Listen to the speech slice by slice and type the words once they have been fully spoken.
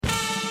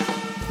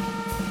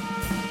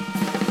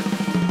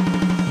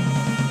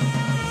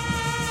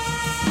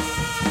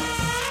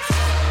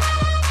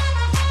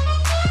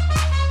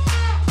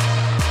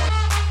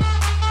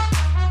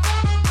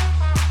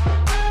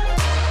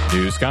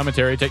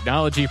commentary,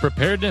 technology,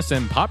 preparedness,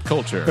 and pop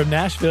culture. From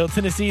Nashville,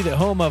 Tennessee, the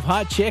home of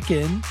hot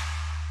chicken.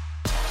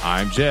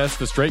 I'm Jess,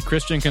 the straight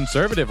Christian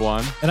conservative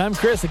one. And I'm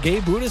Chris, a gay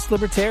Buddhist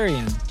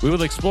libertarian. We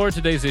will explore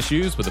today's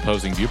issues with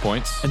opposing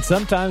viewpoints. And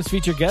sometimes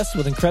feature guests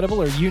with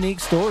incredible or unique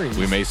stories.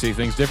 We may see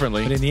things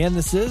differently. But in the end,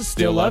 this is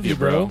Still Love You,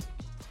 Bro.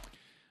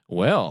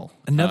 Well.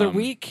 Another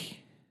week.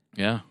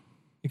 Yeah.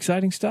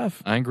 Exciting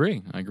stuff. I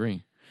agree.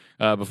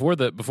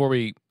 Before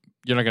we,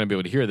 you're not going to be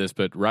able to hear this,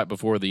 but right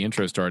before the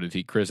intro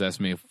started, Chris asked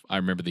me if I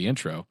remember the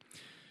intro.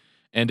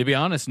 And to be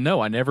honest,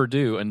 no, I never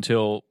do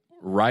until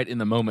right in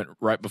the moment,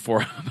 right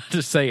before I'm about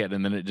to say it,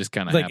 and then it just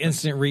kind of like happens.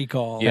 Instant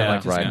recall. Yeah,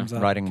 like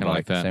riding a bike,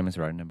 like that. same as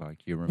riding a bike.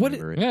 You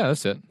remember it. Yeah,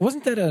 that's it.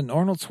 Wasn't that an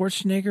Arnold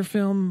Schwarzenegger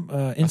film, I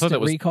thought Instant that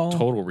was Recall?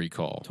 Total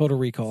Recall. Total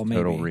Recall,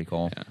 maybe. Total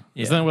Recall. Yeah.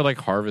 Yeah. Isn't that where like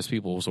harvest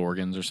people's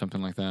organs or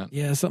something like that?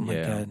 Yeah, something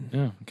Yeah. like that.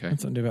 Yeah, okay.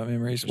 That's something about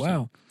memories.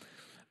 Wow.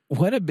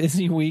 What a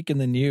busy week in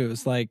the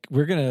news. Like,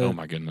 we're going to... Oh,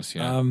 my goodness,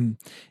 yeah.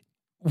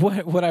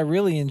 What I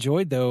really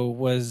enjoyed, though,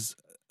 was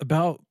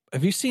about...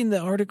 Have you seen the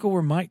article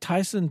where Mike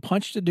Tyson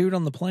punched a dude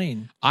on the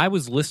plane? I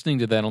was listening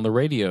to that on the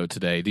radio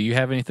today. Do you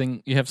have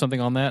anything? You have something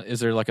on that?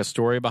 Is there like a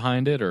story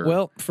behind it, or?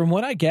 Well, from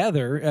what I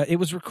gather, it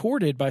was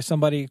recorded by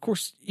somebody. Of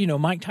course, you know,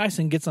 Mike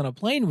Tyson gets on a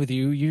plane with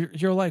you.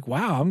 You're like,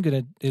 wow, I'm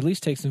going to at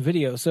least take some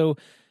video. So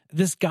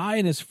this guy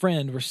and his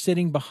friend were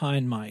sitting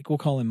behind Mike. We'll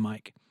call him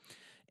Mike.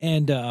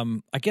 And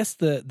I guess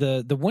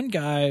the one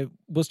guy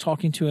was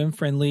talking to him,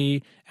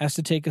 friendly, asked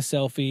to take a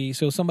selfie.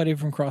 So somebody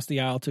from across the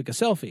aisle took a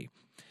selfie.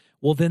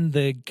 Well, then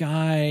the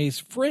guy's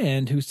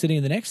friend who's sitting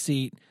in the next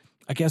seat,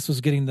 I guess,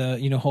 was getting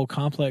the whole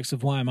complex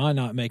of why am I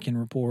not making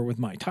rapport with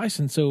Mike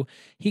Tyson? So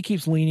he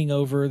keeps leaning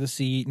over the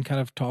seat and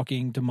kind of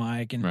talking to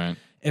Mike. And right.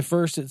 At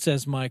first it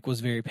says Mike was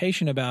very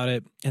patient about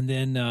it, and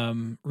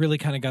then really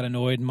kind of got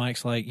annoyed. And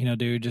Mike's like,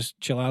 dude, just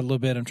chill out a little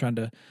bit. I'm trying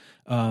to.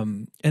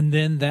 And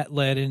then that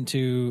led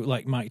into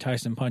like Mike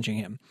Tyson punching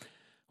him.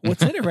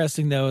 What's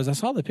interesting though is I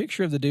saw the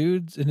picture of the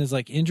dudes and his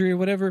like injury or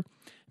whatever.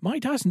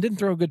 Mike Tyson didn't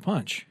throw a good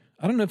punch.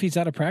 I don't know if he's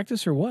out of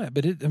practice or what,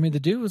 but the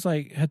dude was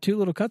like had two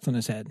little cuts on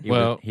his head.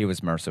 He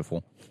was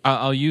merciful.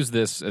 I'll use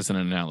this as an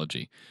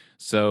analogy.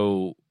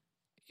 So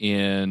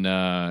in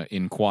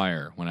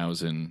choir when I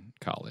was in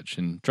college,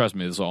 and trust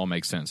me, this all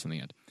makes sense in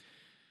the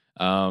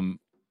end.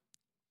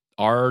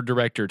 Our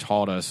director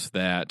taught us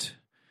that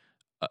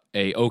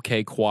a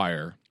okay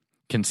choir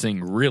can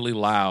sing really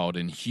loud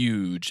and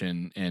huge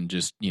and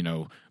just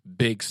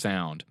big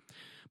sound,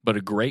 but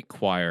a great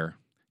choir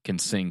can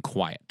sing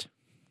quiet.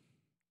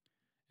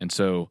 And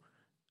so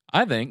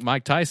I think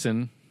Mike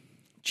Tyson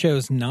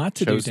chose not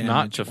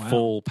to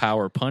full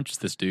power punch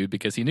this dude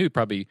because he knew he'd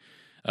probably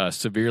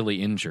severely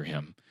injure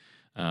him.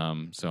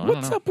 What's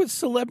up with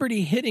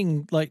celebrity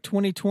hitting like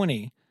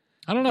 2020?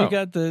 I don't know.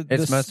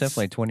 It's most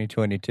definitely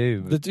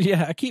 2022.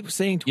 I keep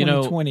saying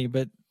 2020,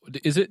 but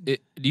is it? Do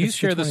you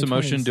share this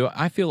emotion? Do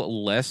I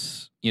feel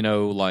less?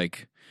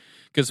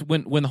 Because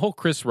when the whole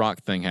Chris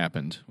Rock thing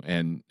happened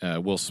and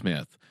Will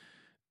Smith.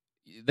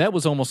 That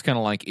was almost kind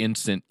of like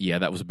instant, yeah,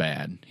 that was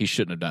bad. He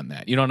shouldn't have done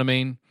that. You know what I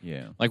mean?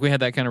 Yeah. Like we had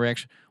that kind of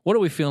reaction. What are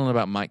we feeling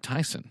about Mike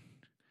Tyson?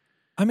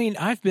 I mean,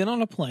 I've been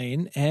on a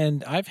plane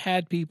and I've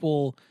had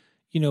people,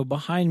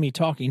 behind me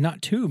talking,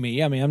 not to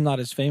me. I mean, I'm not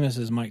as famous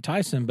as Mike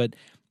Tyson, but,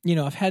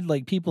 I've had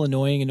like people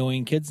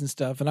annoying kids and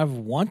stuff, and I've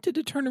wanted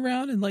to turn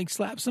around and like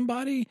slap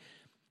somebody.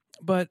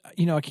 But,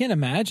 I can't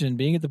imagine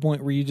being at the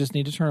point where you just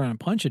need to turn around and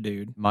punch a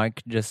dude.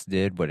 Mike just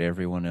did what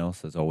everyone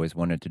else has always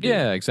wanted to do.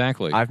 Yeah,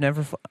 exactly. I've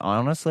never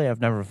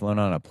flown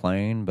on a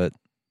plane, but,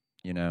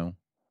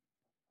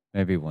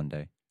 maybe one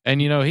day. And,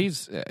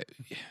 he's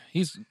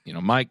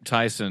Mike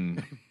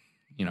Tyson,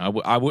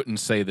 I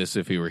wouldn't say this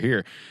if he were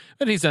here,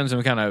 but he's done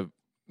some kind of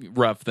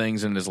rough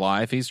things in his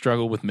life. He's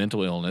struggled with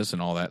mental illness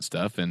and all that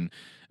stuff,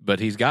 but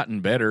he's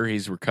gotten better.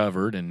 He's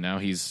recovered, and now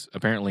he's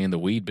apparently in the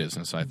weed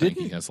business. I think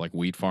he has like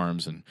weed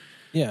farms and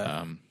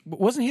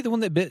wasn't he the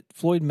one that bit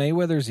Floyd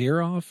Mayweather's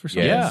ear off or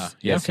something?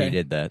 Yes, he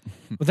did that.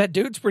 Well, that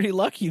dude's pretty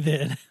lucky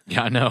then.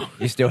 Yeah, I know.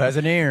 He still has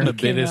an ear. He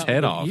bit his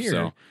head off.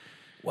 So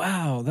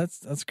wow,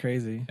 that's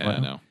crazy. Yeah, I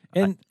know.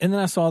 And then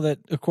I saw that,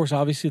 of course,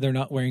 obviously they're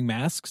not wearing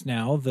masks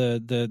now.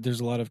 There's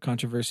a lot of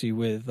controversy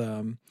with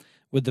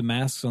the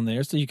masks on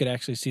there, so you could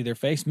actually see their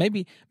face.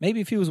 Maybe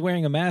if he was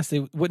wearing a mask, they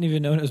wouldn't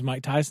even know it was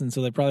Mike Tyson,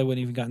 so they probably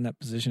wouldn't even gotten that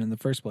position in the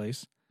first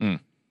place.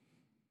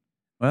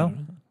 Well,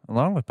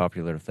 along with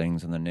popular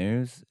things in the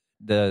news,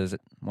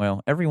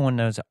 everyone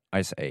knows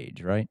Ice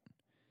Age, right?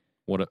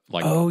 What?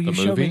 Like you the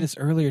showed movie? me this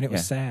earlier, and it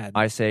was sad.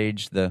 Ice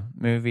Age, the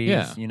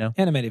movies,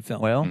 Animated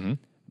film. Well,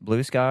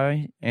 Blue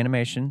Sky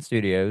Animation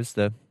Studios,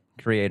 the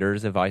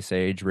creators of Ice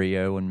Age,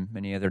 Rio, and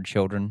many other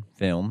children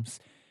films,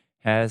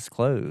 has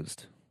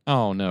closed.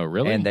 Oh, no,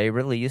 really? And they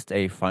released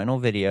a final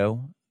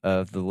video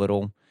of the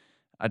little,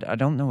 I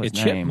don't know his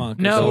name. Chipmunk.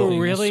 No,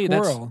 really?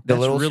 Squirrel. The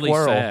little really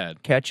squirrel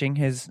sad. catching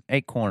his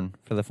acorn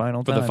for the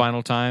final time. For the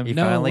final time? He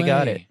No finally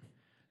got way. it.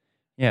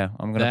 Yeah,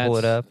 I'm going to pull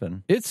it up.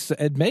 And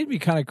It made me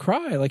kind of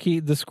cry. Like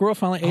the squirrel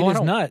finally ate I his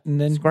don't- nut, and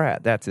then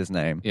Scrat, that's his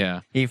name.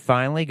 Yeah. He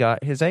finally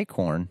got his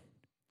acorn.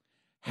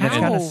 That's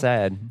How- kind of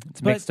sad. It's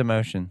but- mixed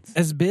emotions.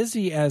 As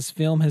busy as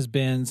film has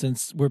been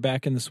since we're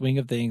back in the swing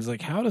of things,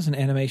 like how does an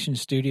animation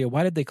studio?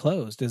 Why did they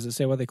close? Does it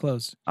say why they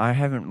closed? I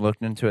haven't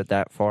looked into it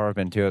that far. I've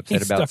been too upset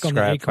He's about stuck on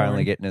the Scrap finally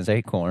acorn. getting his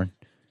acorn.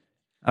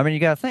 I mean, you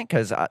got to think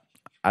because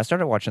I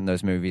started watching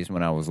those movies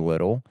when I was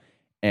little,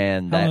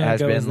 and How that long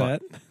has ago been was like,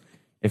 that?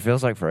 it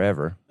feels like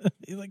forever.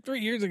 Like 3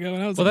 years ago,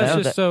 and I was Well, like, that's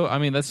No, just so. I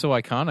mean, that's so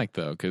iconic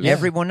though, because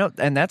Everyone knows,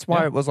 and that's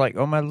why Yeah. it was like,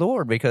 oh my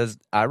lord, because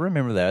I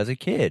remember that as a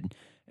kid.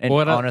 And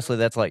What I- honestly,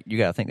 that's like you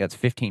got to think that's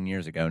 15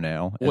 years ago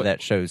now, and What-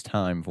 that shows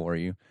time for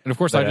you. And of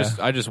course, But,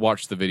 I just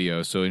watched the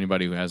video. So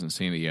anybody who hasn't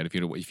seen it yet, if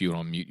you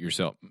want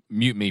to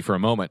mute me for a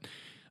moment.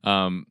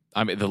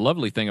 I mean, the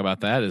lovely thing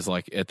about that is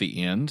like at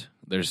the end,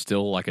 there's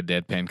still like a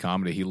deadpan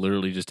comedy. He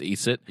literally just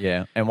eats it,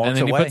 Yeah, and walks and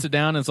then away. he puts it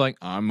down. And it's like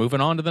I'm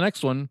moving on to the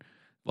next one.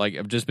 Like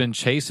I've just been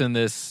chasing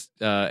this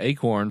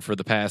acorn for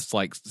the past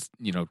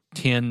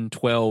 10,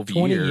 12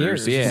 20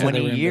 years. Yeah, Yeah. 20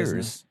 they were in years.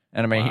 business.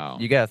 And I mean, Wow.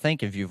 you got to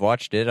think if you've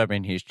watched it. I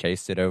mean, he's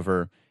chased it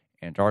over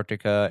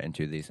Antarctica and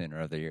to the center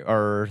of the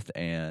Earth,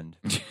 and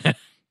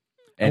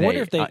I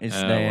wonder if they-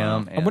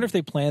 Islam, I wonder if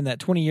they planned that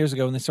 20 years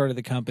ago when they started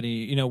the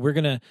company. You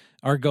know,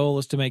 our goal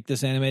is to make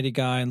this animated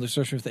guy and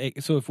search with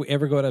so if we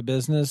ever go out of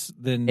business,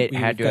 then it we've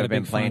had to got have a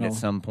been big planned final. at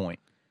some point.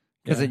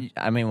 Because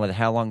I mean, with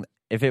how long?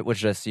 If it was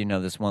just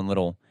this one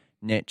little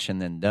niche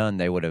and then done,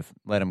 they would have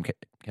let him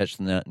catch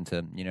the nut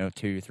into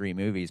 2 or 3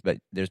 movies. But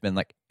there's been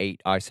like 8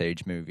 Ice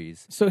Age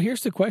movies So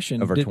here's the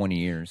question: over did, 20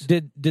 years.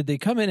 Did they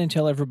come in and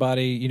tell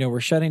everybody, we're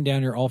shutting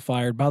down, you're all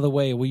fired? By the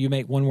way, will you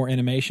make one more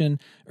animation?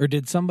 Or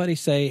did somebody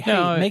say, hey,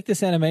 No, make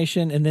this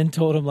animation, and then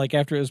told them like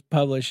after it was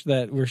published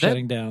that we're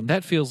shutting down?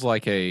 That feels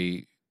like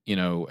a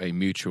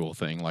mutual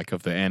thing, like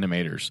of the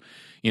animators,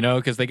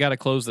 because they got to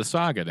close the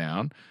saga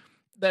down.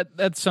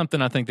 That's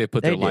something I think they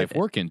put They their life did.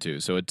 work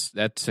into. So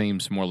that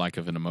seems more like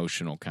of an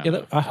emotional kind Yeah,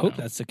 of. I hope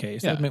that's the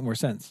case. Yeah. That would make more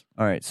sense.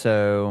 All right,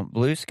 so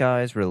Blue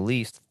Skies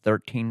released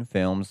 13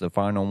 films, the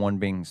final one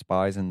being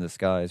Spies in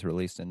Disguise,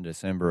 released in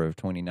December of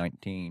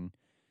 2019.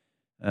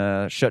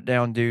 Shut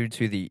down due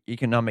to the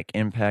economic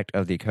impact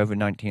of the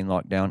COVID-19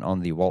 lockdown on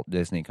the Walt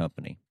Disney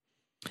Company.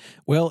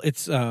 Well,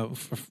 it's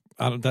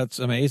that's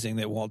amazing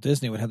that Walt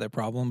Disney would have that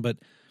problem. But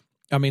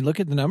I mean,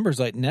 look at the numbers.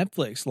 Like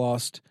Netflix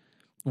lost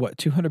what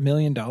 $200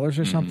 million or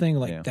something,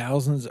 like yeah.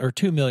 thousands or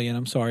 2 million.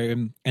 I'm sorry,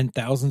 and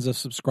thousands of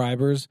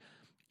subscribers,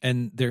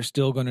 and they're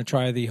still going to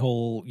try the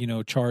whole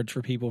charge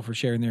for people for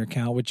sharing their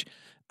account, which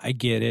I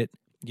get it.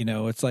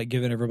 It's like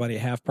giving everybody a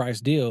half price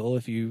deal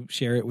if you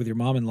share it with your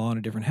mom-in-law in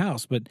a different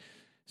house. But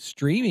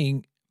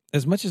streaming,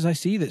 as much as I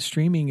see that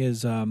streaming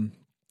is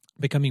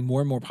becoming more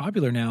and more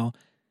popular now,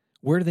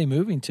 where are they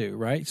moving to,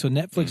 right? So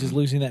Netflix is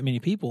losing that many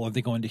people. Are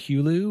they going to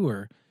Hulu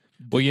or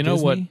Well, you know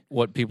Disney?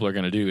 what people are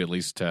going to do, at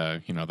least,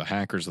 the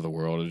hackers of the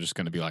world are just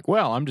going to be like,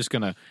 well, I'm just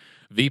going to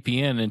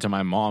VPN into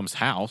my mom's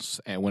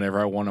house and whenever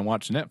I want to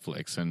watch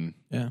Netflix. And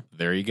Yeah.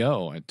 there you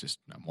go. I'm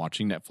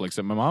watching Netflix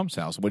at my mom's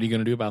house. What are you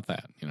going to do about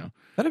that?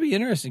 That'd be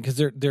interesting because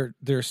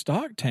their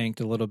stock tanked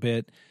a little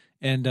bit,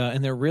 and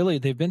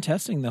they've been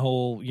testing the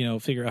whole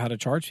figure out how to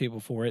charge people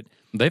for it.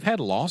 They've had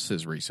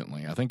losses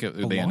recently. I think they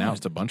lot.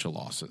 announced a bunch of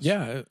losses.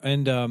 Yeah,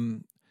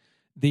 and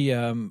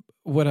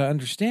what I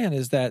understand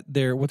is that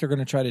what they're going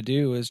to try to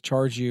do is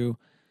charge you,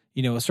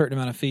 a certain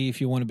amount of fee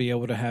if you want to be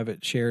able to have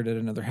it shared at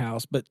another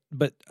house. But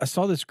I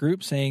saw this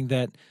group saying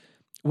that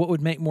what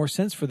would make more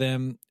sense for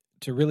them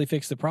to really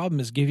fix the problem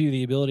is give you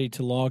the ability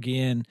to log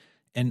in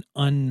and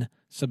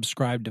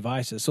unsubscribe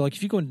devices. So like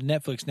if you go into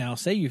Netflix now,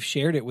 say you've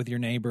shared it with your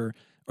neighbor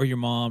or your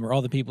mom or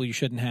all the people you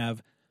shouldn't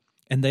have,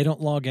 and they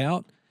don't log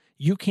out,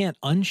 you can't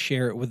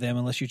unshare it with them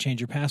unless you change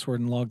your password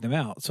and log them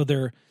out. So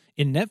they're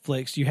in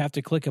Netflix, you have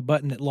to click a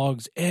button that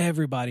logs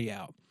everybody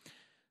out.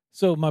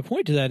 So my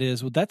point to that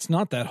is, well, that's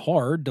not that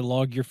hard to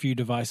log your few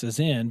devices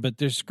in, but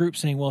there's groups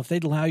saying, well, if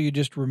they'd allow you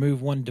just to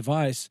remove one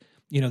device,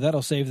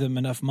 that'll save them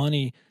enough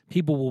money.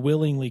 People will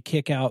willingly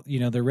kick out,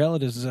 their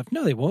relatives and stuff.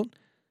 No, they won't.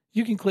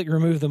 You can click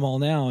remove them all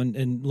now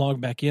and log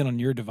back in on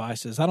your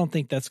devices. I don't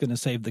think that's going to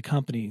save the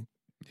company.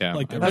 Yeah.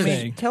 Like they're I mean,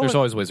 saying. there's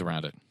always ways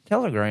around it.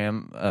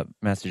 Telegram,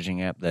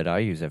 messaging app that I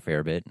use a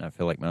fair bit, and I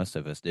feel like most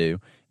of us do,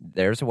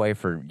 there's a way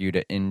for you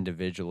to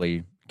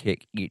individually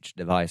kick each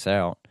device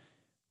out,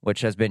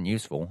 which has been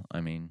useful.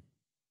 I mean,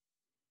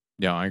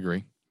 Yeah, I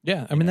agree.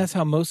 Yeah, I mean, that's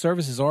how most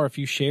services are. If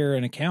you share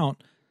an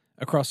account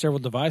across several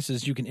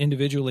devices, you can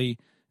individually,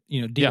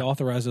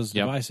 deauthorize those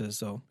Yep. devices.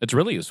 So It's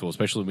really useful,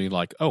 especially when you're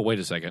like, oh, wait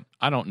a second.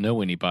 I don't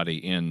know anybody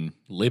in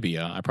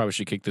Libya. I probably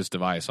should kick this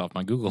device off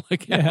my Google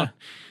account. Yeah.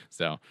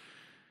 So,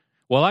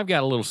 well, I've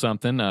got a little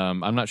something.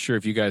 I'm not sure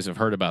if you guys have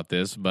heard about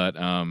this, but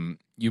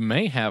you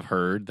may have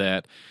heard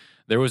that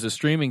there was a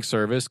streaming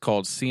service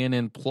called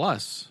CNN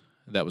Plus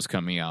that was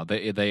coming out.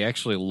 They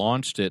actually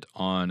launched it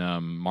on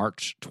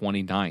March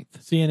 29th.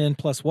 CNN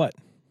plus what?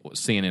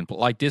 CNN,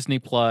 like Disney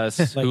Plus,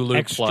 Like Hulu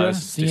extra?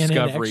 Plus, CNN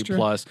Discovery extra?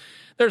 Plus.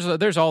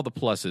 There's all the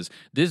pluses.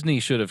 Disney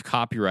should have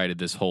copyrighted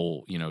this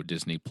whole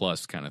Disney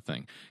Plus kind of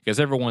thing because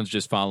everyone's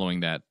just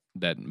following that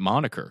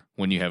moniker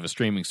when you have a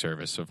streaming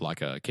service of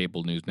like a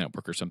cable news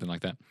network or something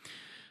like that.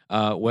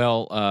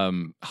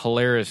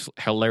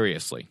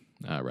 Hilariously,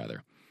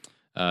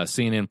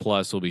 CNN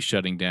Plus will be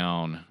shutting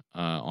down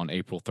on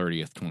April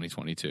 30th,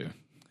 2022.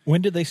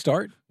 When did they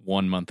start?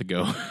 1 month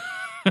ago.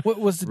 What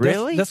was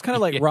Really? That's kind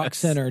of like Yes. Rock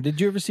Center.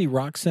 Did you ever see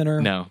Rock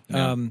Center? No.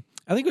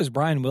 I think it was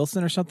Brian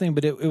Wilson or something,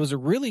 but it was a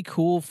really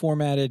cool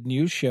formatted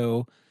news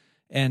show,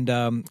 and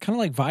kind of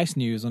like Vice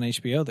News on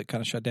HBO that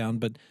kind of shut down.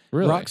 But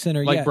Really? Rock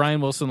Center, Like yeah. Brian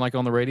Wilson, like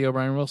on the radio,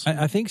 Brian Wilson?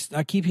 I think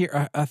I keep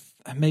hearing.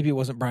 Maybe it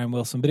wasn't Brian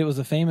Wilson, but it was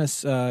a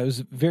famous. It was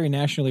a very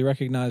nationally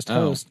recognized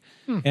host,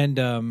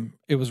 and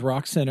it was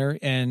Rock Center,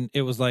 and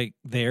it was like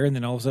there, and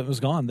then all of a sudden it was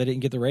gone. They didn't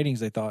get the ratings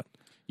they thought.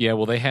 Yeah,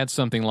 well, they had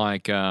something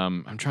like,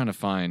 I'm trying to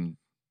find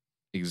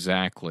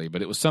exactly,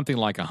 but it was something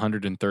like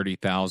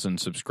 130,000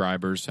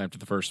 subscribers after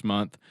the first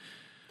month.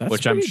 That's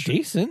Which I'm pretty sure-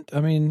 decent. I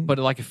mean, But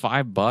like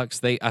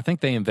 $5, I think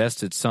they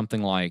invested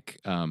something like,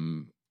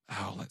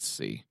 let's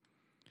see.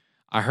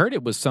 I heard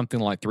it was something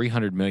like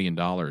 $300 million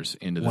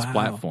into this Wow.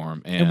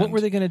 platform. and what were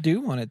they going to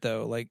do on it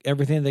though? Like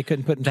everything they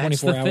couldn't put in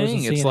That's 24 the hours.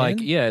 thing. on It's CNN?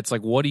 like, it's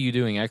like, what are you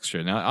doing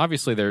extra? Now,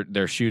 obviously,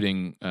 they're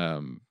shooting,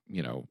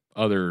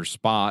 other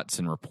spots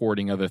and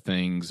reporting other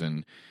things,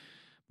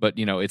 but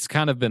it's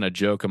kind of been a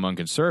joke among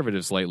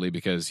conservatives lately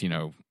because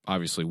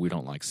obviously we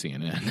don't like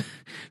CNN,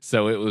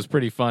 so it was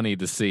pretty funny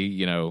to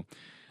see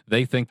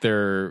they think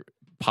they're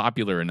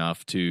popular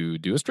enough to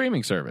do a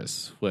streaming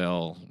service.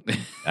 Well,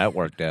 That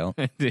worked out.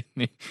 it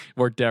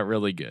worked out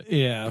really good.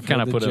 Yeah, I've I've kind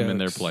heard of the put them in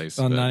their jokes place.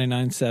 on but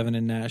 99.7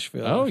 in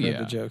Nashville. Oh, I've heard yeah.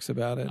 the jokes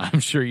about it. I'm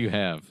sure you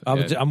have.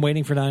 I'm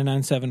waiting for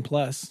 99.7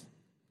 plus.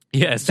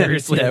 Yeah,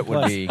 seriously. That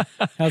would be.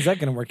 How's that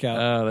going to work out?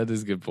 Oh, that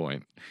is a good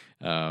point.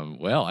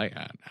 Well,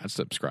 I'd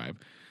subscribe.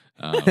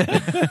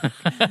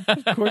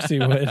 Of course he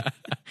would.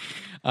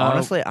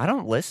 Honestly, I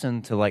don't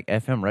listen to like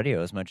FM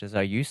radio as much as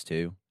I used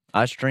to.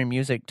 I stream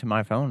music to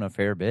my phone a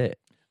fair bit,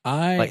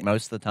 like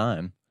most of the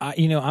time.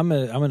 I'm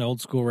an old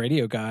school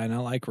radio guy, and I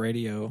like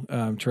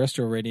radio,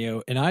 terrestrial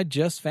radio. And I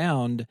just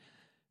found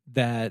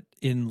that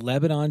in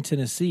Lebanon,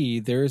 Tennessee,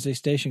 there is a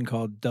station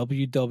called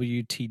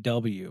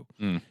WWTW.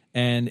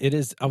 And it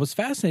is, I was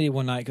fascinated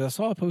one night because I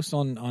saw a post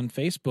on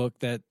Facebook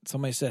that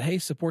somebody said, hey,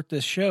 support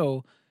this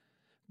show.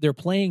 They're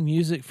playing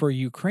music for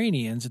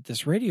Ukrainians at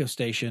this radio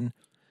station.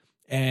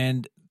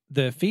 And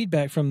the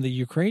feedback from the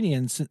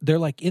Ukrainians, they're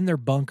like in their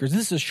bunkers.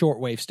 This is a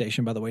shortwave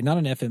station, by the way, not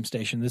an FM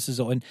station. This is,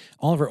 and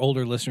all of our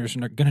older listeners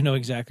are going to know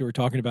exactly what we're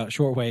talking about,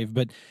 shortwave.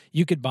 But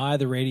you could buy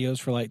the radios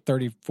for like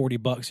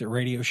 $30-$40 at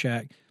Radio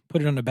Shack,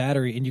 put it on a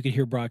battery, and you could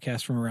hear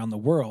broadcasts from around the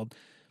world.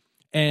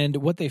 And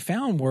what they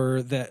found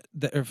was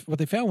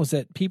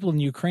that people in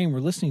Ukraine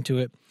were listening to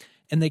it,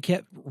 and they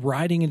kept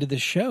writing into the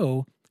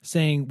show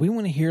saying, we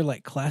want to hear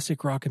like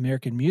classic rock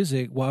American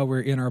music while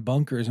we're in our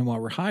bunkers and while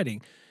we're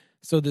hiding.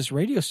 So this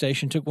radio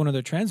station took one of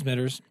their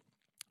transmitters,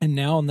 and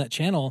now on that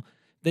channel,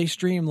 they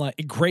stream like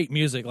great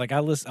music. Like I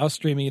was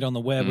streaming it on the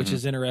web, which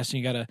is interesting.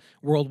 You got a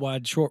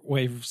worldwide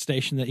shortwave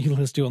station that you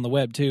listen to on the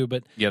web too.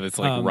 But yeah, that's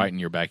like right in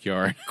your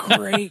backyard.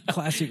 great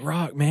classic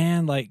rock,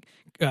 man. Like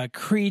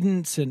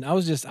Creedence, and I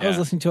was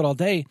listening to it all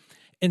day.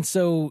 And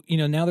so,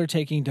 now they're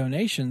taking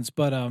donations,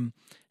 but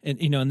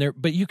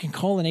but you can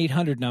call an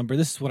 800 number.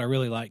 This is what I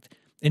really liked.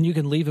 And you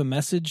can leave a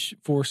message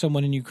for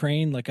someone in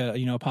Ukraine, like a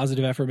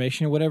positive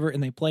affirmation or whatever,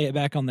 and they play it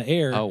back on the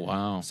air. Oh,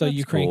 wow. So That's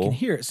Ukraine cool. can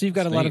hear it. So you've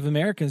got That's a lot neat. of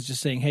Americans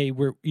just saying, "Hey,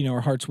 we're our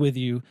hearts with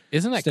you."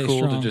 Isn't that Stay cool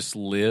strong. to just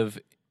live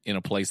in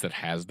a place that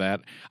has that?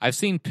 I've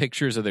seen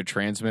pictures of their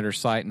transmitter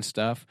site and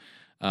stuff.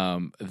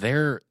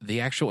 The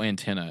actual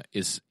antenna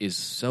is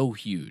so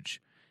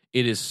huge.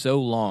 It is so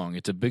long.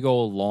 It's a big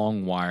old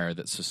long wire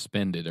that's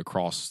suspended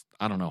across,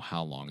 I don't know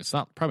how long. It's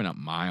probably not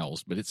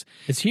miles, but it's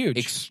It's huge.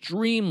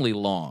 extremely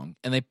long.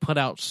 And they put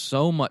out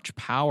so much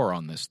power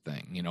on this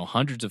thing,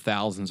 hundreds of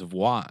thousands of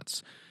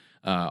watts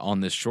on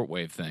this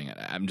shortwave thing.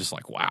 I'm just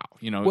like, wow.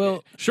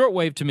 Well-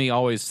 shortwave to me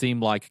always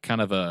seemed like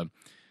kind of a,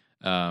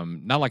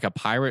 not like a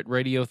pirate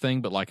radio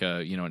thing, but like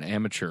an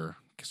amateur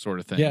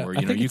sort of thing Yeah, where,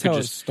 I think you it's could how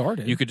it just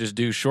started. you could just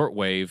do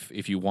shortwave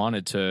if you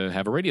wanted to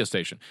have a radio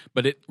station.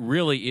 But it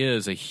really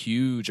is a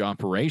huge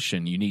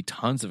operation. You need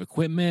tons of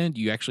equipment.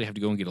 You actually have to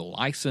go and get a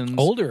license.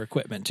 Older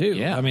equipment too.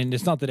 Yeah. I mean,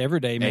 it's not that every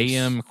day makes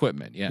AM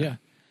equipment. Yeah. Yeah.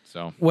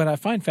 So What I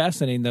find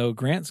fascinating, though,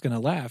 Grant's going to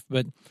laugh,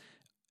 but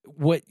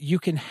what you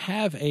can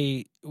have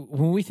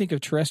when we think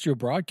of terrestrial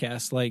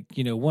broadcasts like,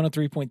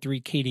 103.3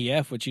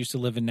 KDF, which used to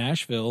live in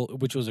Nashville,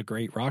 which was a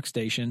great rock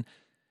station,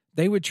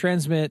 they would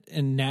transmit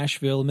in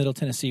Nashville, Middle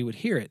Tennessee would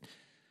hear it.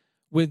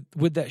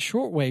 With that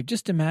shortwave,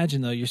 just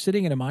imagine, though, you're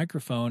sitting at a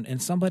microphone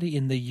and somebody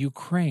in the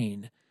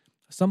Ukraine,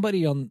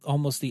 somebody on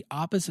almost the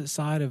opposite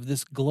side of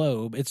this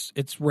globe,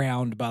 it's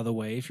round, by the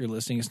way, if you're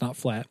listening, it's not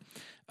flat,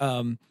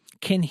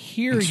 can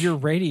hear your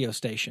radio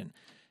station.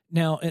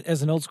 Now,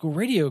 as an old school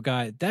radio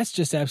guy, that's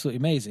just absolutely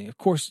amazing. Of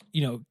course,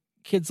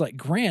 kids like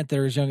Grant that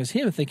are as young as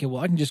him thinking,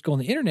 well, I can just go on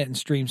the internet and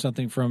stream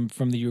something from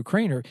the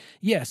Ukraine. Or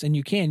yes, and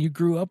you can. You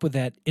grew up with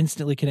that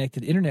instantly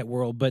connected internet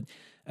world. But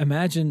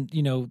imagine,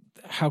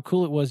 how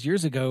cool it was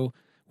years ago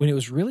when it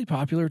was really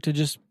popular to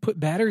just put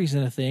batteries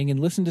in a thing and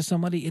listen to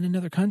somebody in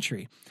another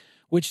country.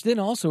 Which then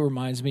also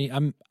reminds me,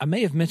 I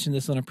may have mentioned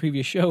this on a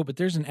previous show, but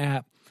there's an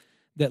app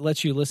that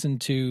lets you listen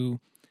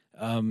to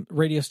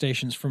radio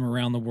stations from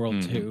around the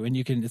world too, and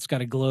it's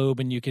got a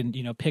globe, and you can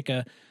pick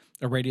a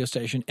radio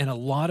station, and a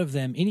lot of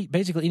them,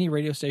 basically any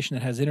radio station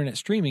that has internet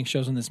streaming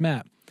shows on this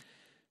map.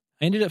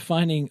 I ended up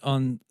finding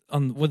on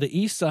the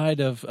east side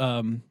of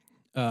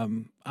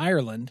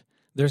Ireland,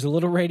 there's a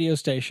little radio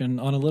station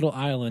on a little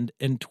island,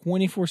 and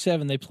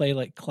 24/7 they play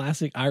like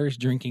classic Irish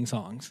drinking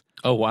songs.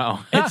 Oh, wow.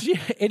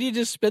 And you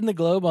just spin the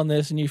globe on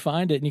this, and you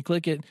find it, and you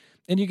click it,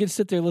 and you can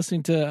sit there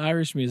listening to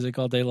Irish music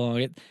all day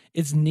long.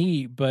 It's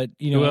neat, but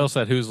who else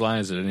had Whose Line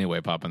Is It Anyway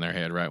pop in their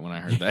head right when I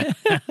heard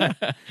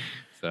that?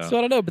 So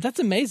I don't know, but that's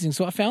amazing.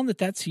 So I found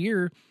that's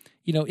here,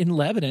 in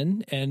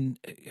Lebanon, and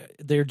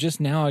they're just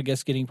now, I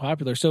guess, getting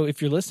popular. So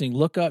if you're listening,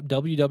 look up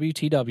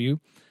WWTW,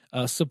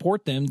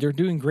 support them. They're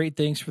doing great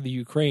things for the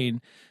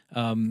Ukraine.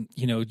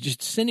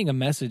 Just sending a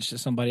message to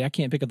somebody. I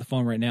can't pick up the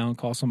phone right now and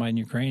call somebody in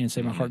Ukraine and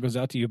say my heart goes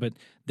out to you, but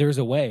there's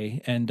a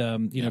way. And,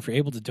 if you're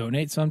able to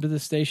donate some to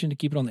this station to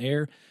keep it on the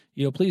air,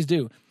 please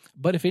do.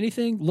 But if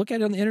anything, look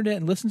at it on the internet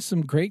and listen to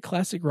some great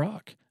classic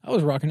rock. I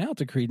was rocking out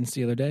to Creedence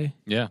the other day.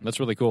 Yeah, that's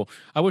really cool.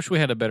 I wish we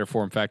had a better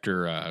form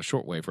factor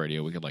shortwave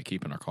radio we could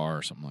keep in our car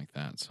or something like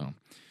that. So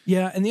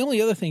yeah, and the only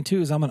other thing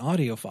too is I'm an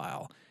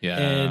audiophile. Yeah,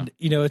 and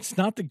it's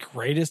not the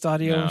greatest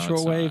audio in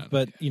shortwave,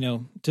 but yeah.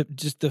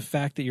 Just the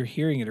fact that you're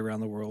hearing it around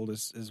the world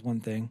is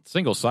one thing.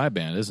 Single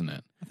sideband, isn't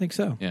it? I think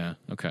so. Yeah.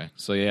 Okay.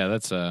 So yeah,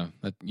 that's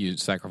that you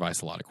sacrifice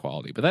a lot of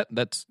quality, but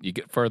that's you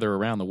get further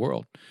around the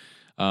world.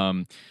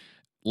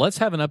 Let's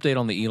have an update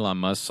on the Elon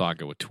Musk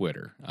saga with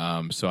Twitter.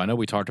 So I know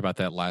we talked about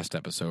that last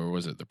episode, or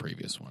was it the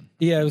previous one?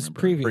 Yeah, it was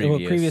previous. Well,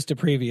 previous to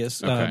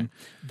previous. Okay.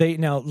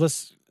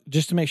 Let's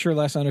just to make sure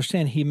last I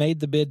understand, he made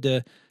the bid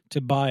to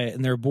buy it,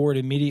 and their board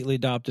immediately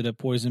adopted a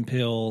poison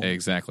pill.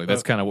 Exactly.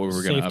 That's kind of what we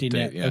were going to update.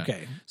 Net. Yeah.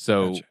 Okay.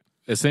 So Gotcha.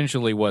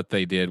 Essentially, what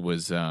they did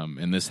was,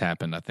 and this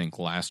happened, I think,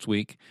 last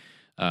week.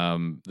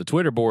 The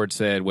Twitter board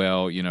said,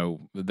 well,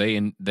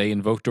 they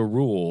invoked a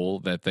rule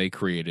that they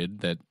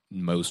created that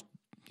most,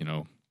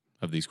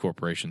 of these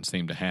corporations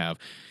seem to have,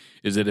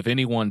 is that if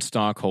any one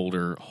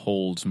stockholder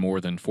holds more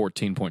than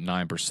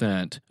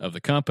 14.9% of the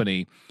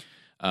company,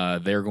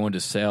 they're going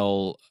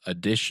to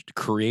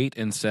create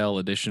and sell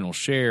additional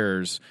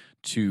shares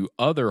to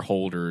other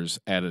holders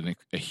at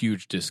a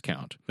huge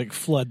discount. Like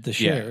flood the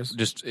shares. Yeah,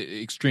 just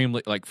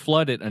extremely,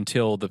 flood it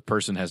until the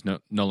person has no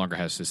longer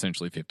has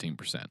essentially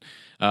 15%,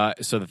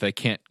 so that they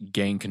can't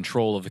gain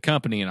control of the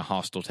company in a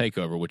hostile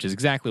takeover, which is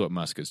exactly what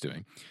Musk is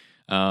doing.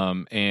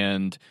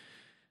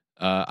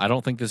 I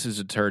don't think this has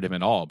deterred him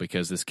at all,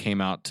 because this came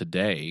out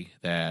today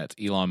that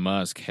Elon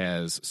Musk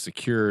has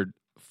secured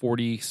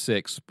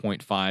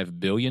 $46.5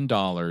 billion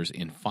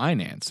in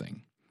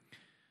financing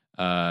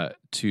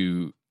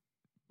to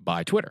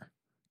buy Twitter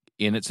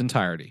in its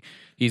entirety.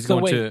 He's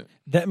going to.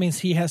 That means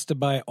he has to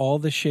buy all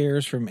the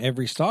shares from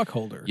every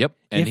stockholder. Yep,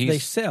 and if they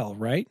sell,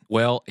 right?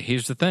 Well,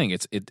 here's the thing: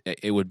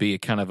 it would be a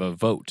kind of a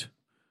vote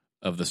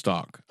of the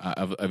stock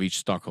of each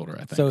stockholder,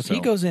 I think. So if he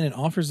goes in and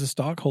offers the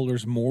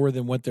stockholders more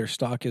than what their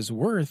stock is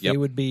worth, Yep. they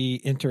would be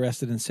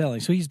interested in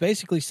selling. So he's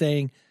basically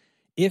saying,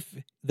 if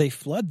they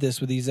flood this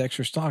with these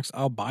extra stocks,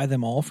 I'll buy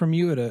them all from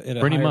you at a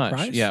pretty higher much,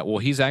 price? yeah. Well,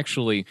 he's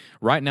actually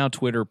right now.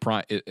 Twitter,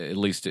 at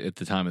least at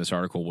the time of this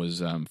article,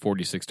 was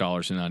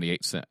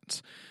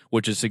 $46.98,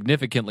 which is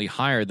significantly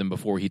higher than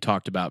before he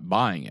talked about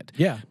buying it.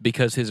 Yeah.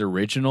 Because his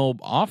original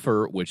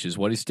offer, which is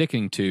what he's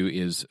sticking to,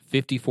 is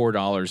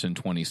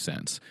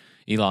 $54.20.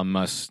 Elon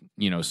Musk,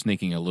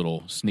 sneaking a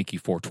little sneaky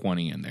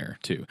 420 in there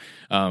too.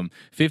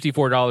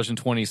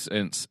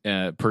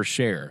 $54.20 per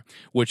share,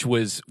 which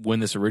was, when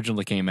this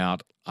originally came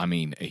out,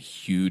 a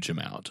huge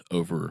amount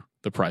over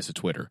the price of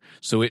Twitter.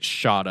 So it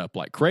shot up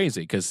like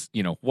crazy because,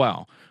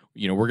 wow,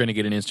 we're going to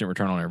get an instant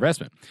return on our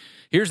investment.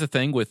 Here's the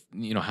thing with,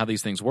 how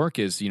these things work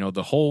is,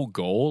 the whole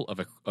goal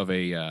of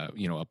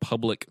a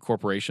public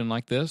corporation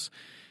like this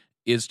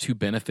is to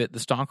benefit the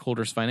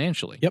stockholders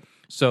financially. Yep.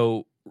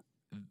 So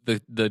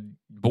the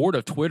board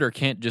of Twitter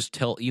can't just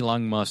tell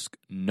Elon Musk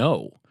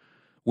no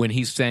when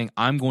he's saying,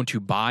 I'm going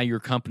to buy your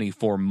company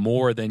for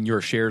more than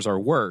your shares are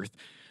worth,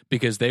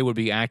 because they would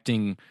be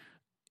acting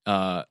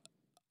not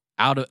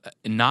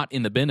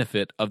in the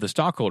benefit of the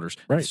stockholders.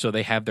 Right. So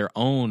they have their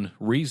own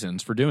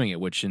reasons for doing it,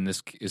 which in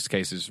this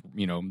case is,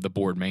 the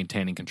board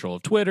maintaining control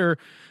of Twitter,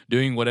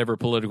 doing whatever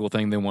political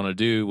thing they want to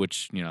do,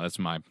 which, that's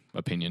my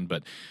opinion.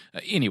 But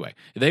anyway,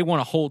 they want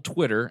to hold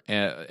Twitter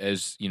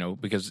as,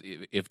 because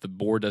if the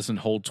board doesn't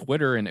hold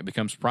Twitter and it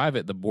becomes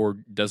private, the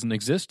board doesn't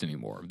exist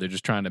anymore. They're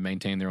just trying to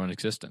maintain their own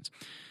existence,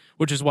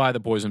 which is why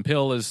the poison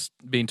pill is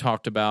being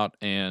talked about.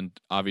 And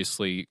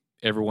obviously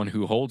everyone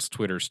who holds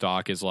Twitter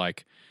stock is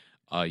like,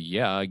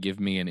 give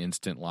me an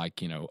instant,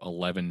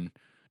 $11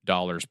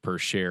 per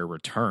share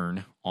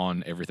return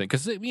on everything.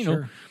 Because,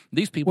 Sure.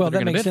 these people that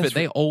are going to benefit,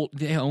 they own,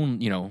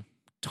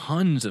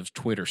 tons of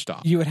Twitter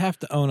stock. You would have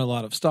to own a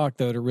lot of stock,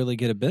 though, to really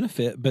get a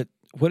benefit. But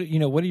what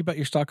about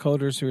your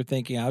stockholders who are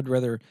thinking,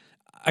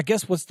 I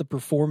guess what's the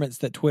performance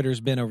that Twitter's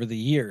been over the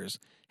years?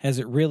 Has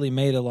it really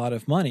made a lot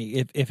of money?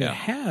 If Yeah. it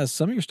has,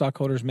 some of your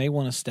stockholders may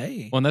want to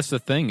stay. Well, and that's the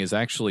thing is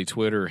actually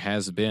Twitter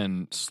has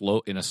been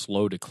in a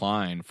slow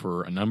decline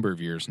for a number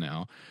of years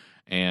now.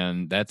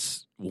 And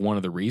that's one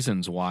of the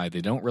reasons why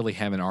they don't really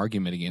have an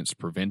argument against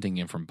preventing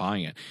him from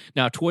buying it.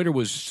 Now, Twitter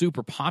was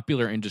super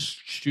popular and just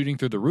shooting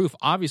through the roof.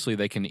 Obviously,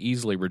 they can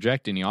easily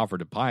reject any offer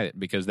to buy it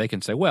because they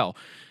can say, well,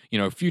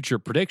 future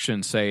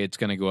predictions say it's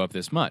going to go up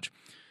this much.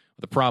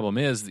 The problem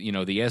is,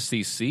 the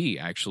SEC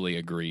actually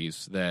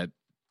agrees that,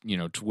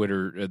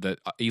 Twitter, that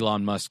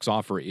Elon Musk's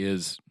offer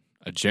is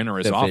a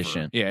generous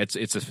Sufficient. offer. Yeah,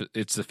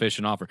 it's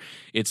sufficient offer.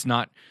 It's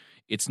not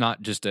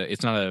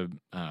a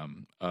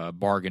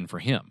bargain for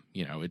him.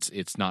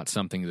 It's not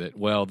something that,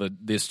 well,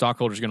 the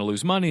stockholder's going to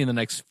lose money in the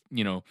next,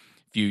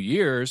 few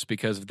years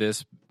because of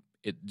this.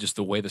 Just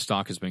the way the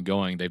stock has been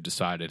going, they've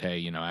decided,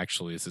 hey,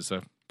 actually this is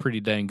a pretty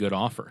dang good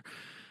offer.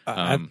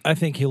 I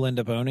think he'll end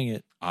up owning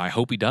it. I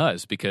hope he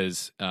does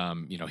because,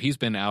 he's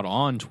been out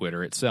on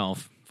Twitter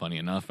itself, funny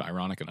enough,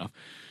 ironic enough,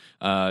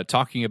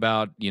 talking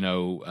about,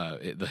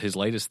 his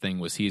latest thing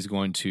was he's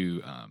going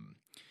to,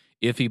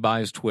 if he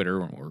buys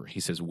Twitter, or he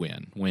says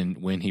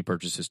when he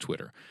purchases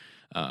Twitter,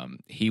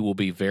 he will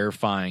be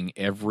verifying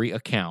every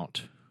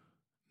account,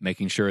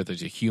 making sure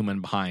there's a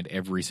human behind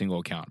every single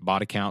account.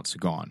 Bot accounts,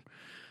 gone.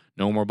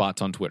 No more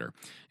bots on Twitter.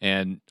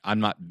 And I'm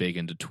not big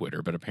into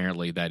Twitter, but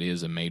apparently that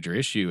is a major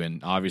issue.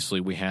 And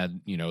obviously we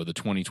had, the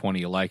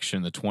 2020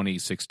 election, the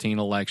 2016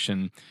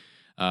 election.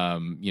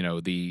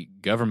 The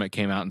government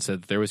came out and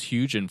said that there was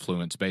huge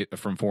influence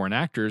from foreign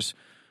actors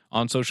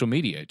on social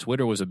media.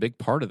 Twitter was a big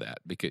part of that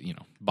because,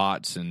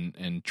 bots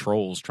and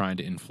trolls trying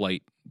to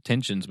inflate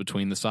tensions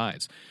between the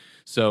sides.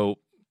 So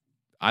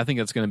I think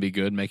that's going to be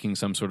good, making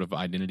some sort of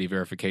identity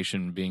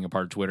verification being a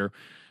part of Twitter.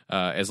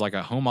 As like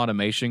a home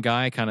automation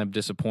guy, kind of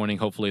disappointing.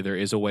 Hopefully there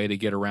is a way to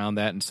get around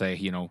that and say,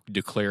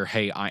 declare,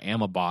 hey, I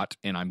am a bot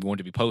and I'm going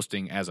to be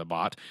posting as a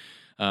bot.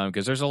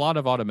 Because there's a lot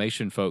of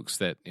automation folks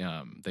that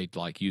they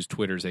like use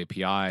Twitter's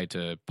API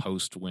to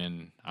post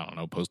when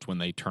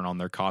they turn on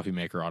their coffee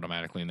maker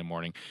automatically in the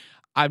morning.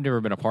 I've never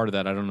been a part of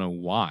that. I don't know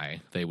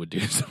why they would do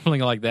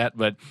something like that,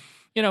 but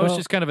it's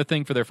just kind of a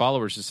thing for their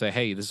followers to say,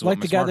 "Hey, this is like what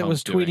my the guy smart that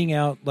was home's doing." tweeting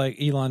out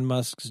like Elon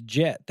Musk's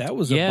jet. That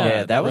was a bot.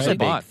 Yeah, that was right? a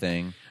big Bot.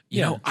 thing.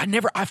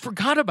 I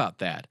forgot about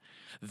that.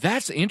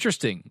 That's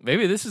interesting.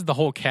 Maybe this is the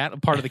whole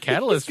part of the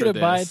catalyst He's for going to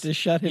this. buy it to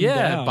shut him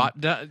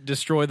down.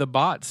 Destroy the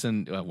bots,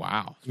 and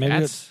wow,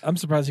 Maybe I'm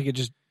surprised he could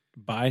just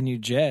buy a new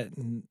jet.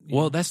 And,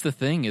 well, that's the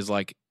thing is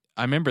like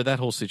I remember that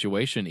whole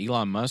situation.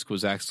 Elon Musk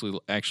was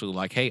actually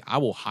like, "Hey, I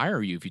will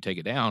hire you if you take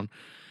it down.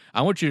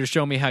 I want you to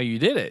show me how you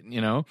did it."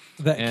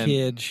 That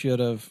kid should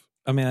have.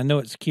 I mean, I know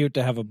it's cute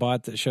to have a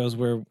bot that shows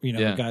where a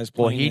guy's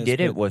Well, playing. he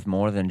did it with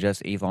more than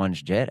just Elon's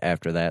jet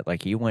after that.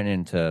 Like, he went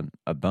into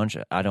a bunch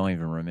of, I don't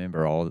even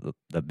remember all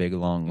the big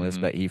long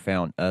list, but he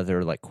found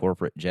other, like,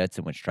 corporate jets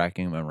and was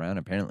tracking them around.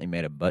 Apparently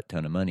made a butt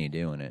ton of money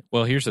doing it.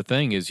 Well, here's the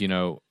thing is,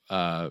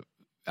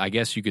 I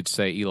guess you could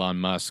say Elon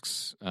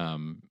Musk's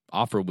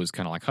offer was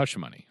kind of like hush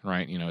money,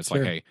 right? It's Sure.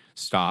 like, hey,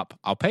 stop,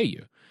 I'll pay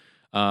you.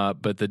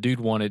 But the dude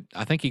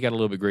I think he got a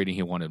little bit greedy.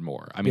 He wanted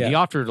more. I mean, he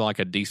offered like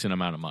a decent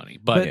amount of money,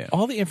 but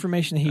all the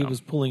information he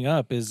was pulling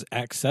up is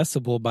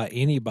accessible by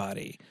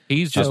anybody.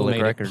 he's just Public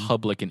made record. it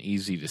public and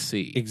easy to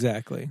see.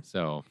 Exactly.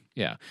 So,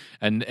 yeah.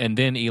 And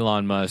then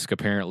Elon Musk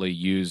apparently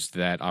used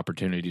that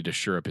opportunity to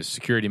shore up his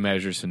security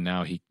measures, and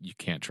now you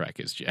can't track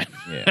his jet.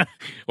 Yeah.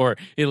 Or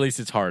at least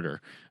it's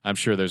harder. I'm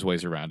sure there's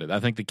ways around it. I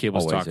think the kid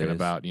was Always talking is.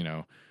 about,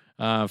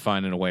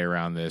 finding a way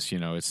around this.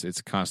 It's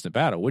a constant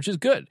battle, which is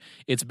good.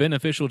 It's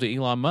beneficial to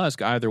Elon Musk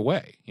either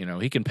way.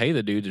 He can pay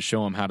the dude to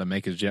show him how to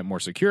make his jet more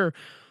secure,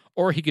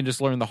 or he can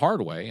just learn the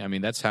hard way. I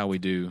mean, that's how we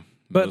do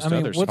But most I mean,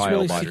 other what's trial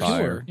really by secure?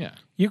 fire. Yeah.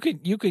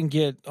 You can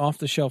get off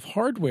the shelf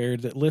hardware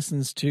that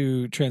listens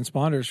to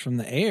transponders from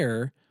the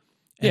air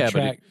and Yeah, but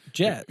track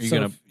jets. You're So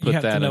going to you put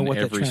have that to know in what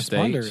that every state.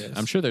 transponder is.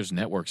 I'm sure there's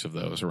networks of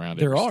those around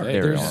There every are. state.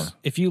 There There's- are.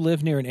 If you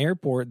live near an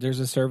airport, there's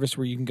a service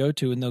where you can go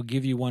to and they'll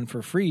give you one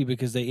for free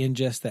because they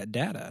ingest that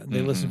data.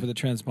 They listen for the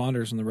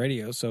transponders on the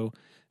radio. So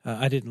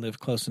I didn't live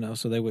close enough,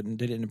 so they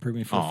didn't approve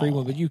me for a free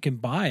one. But you can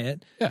buy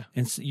it Yeah.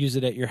 and use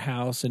it at your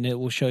house, and it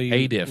will show you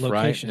ADIF,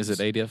 right? locations. Is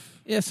it ADIF?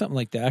 Yeah, something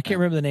like that. I can't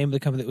remember the name of the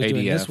company that was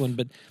doing this ADF. one,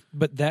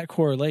 but that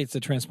correlates. The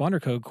transponder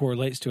code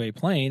correlates to a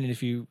plane, and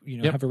if you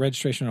Yep. have a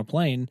registration on a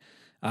plane,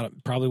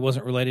 probably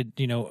wasn't related.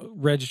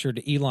 Registered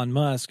to Elon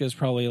Musk. It was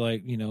probably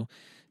like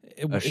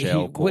A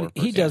shell corp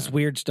or he does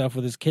weird stuff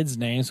with his kid's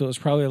name, so it was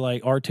probably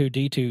like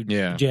R2D2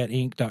 Yeah.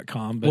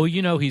 jetinc.com. But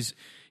Well,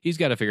 he's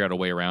got to figure out a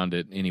way around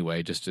it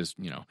anyway. Just as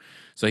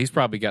so he's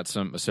probably got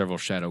several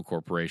shadow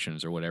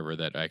corporations or whatever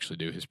that actually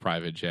do his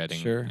private jetting.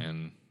 Sure.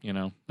 And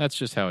that's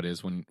just how it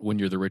is when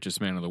you're the richest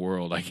man in the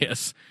world, I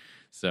guess.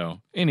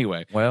 So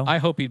anyway, Well- I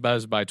hope he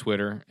buys by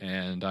Twitter,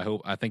 and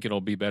I think it'll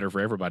be better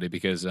for everybody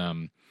because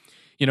and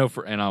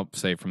I'll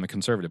say from the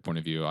conservative point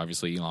of view,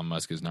 obviously Elon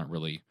Musk is not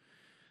really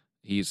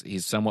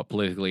He's somewhat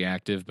politically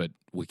active, but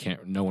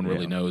no one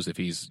really Yeah. knows if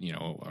he's,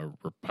 a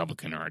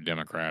Republican or a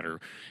Democrat, or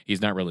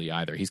he's not really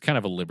either. He's kind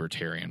of a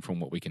libertarian from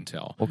what we can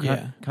tell. Well,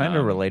 Yeah. kind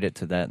of Um, related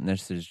to that, and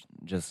this is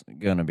just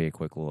going to be a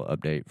quick little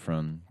update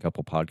from a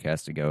couple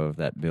podcasts ago of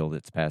that bill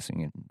that's passing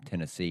in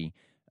Tennessee.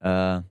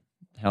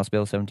 House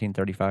Bill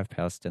 1735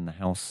 passed in the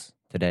House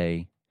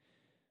today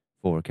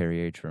for carry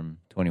age from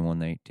 21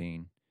 to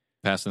 18.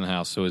 Passed in the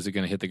House. So is it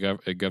going to hit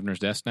the governor's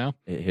desk now?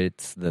 It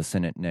hits the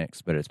Senate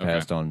next, but it's Okay.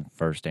 passed on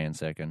first and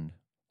second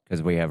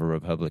because we have a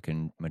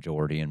Republican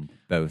majority in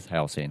both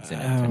House and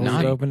Senate. Oh, Tennessee.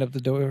 we've opened up the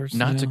doors.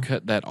 Not to now.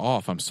 cut that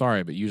off, I'm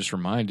sorry, but you just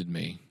reminded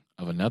me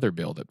of another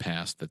bill that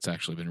passed that's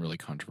actually been really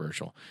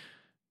controversial.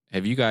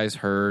 Have you guys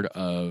heard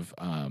of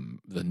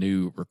the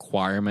new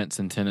requirements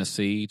in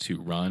Tennessee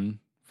to run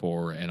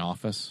for an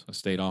office, a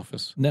state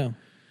office? No.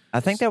 I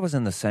think that was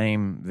in the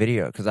same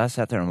video because I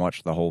sat there and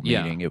watched the whole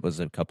Yeah. meeting. It was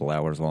a couple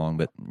hours long,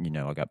 but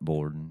I got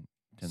bored. And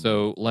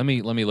So let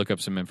me look up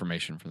some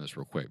information from this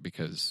real quick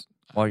because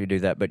while you do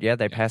that, but yeah,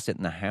 they passed it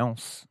in the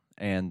House,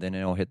 and then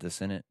it'll hit the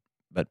Senate.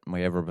 But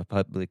we have a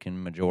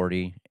Republican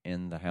majority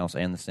in the House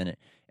and the Senate,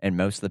 and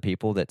most of the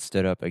people that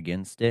stood up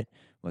against it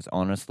was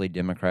honestly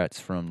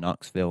Democrats from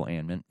Knoxville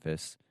and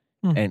Memphis.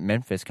 And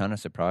Memphis kind of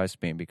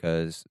surprised me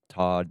because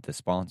Todd, the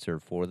sponsor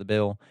for the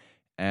bill,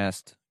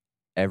 asked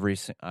I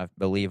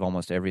believe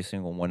almost every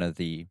single one of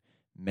the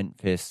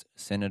Memphis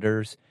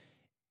senators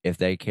if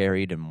they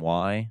carried and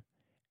why,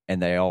 and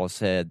they all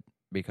said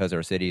because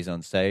our city's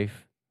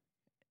unsafe.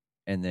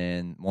 And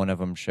then one of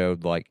them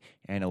showed like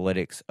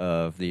analytics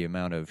of the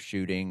amount of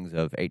shootings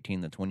of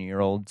 18 to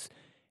 20-year-olds,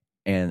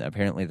 and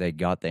apparently they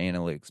got the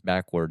analytics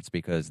backwards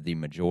because the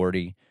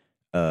majority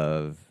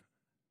of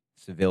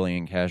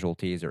civilian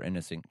casualties or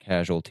innocent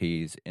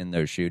casualties in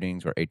those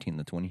shootings were 18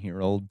 to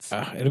 20-year-olds.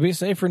 It'll be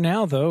safer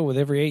now, though, with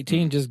every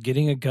 18 just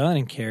getting a gun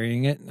and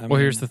carrying it. I well, mean,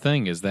 here's the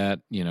thing: is that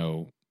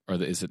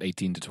is it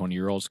 18 to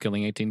 20-year-olds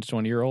killing 18 to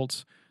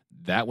 20-year-olds?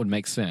 That would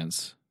make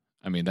sense.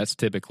 I mean, that's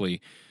typically,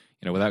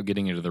 without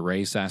getting into the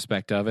race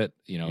aspect of it,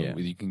 Yeah.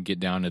 you can get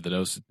down into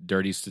those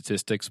dirty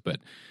statistics, but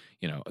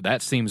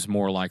that seems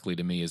more likely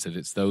to me is that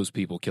it's those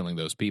people killing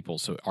those people.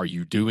 So are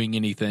you doing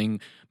anything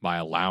by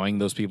allowing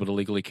those people to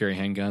legally carry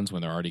handguns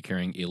when they're already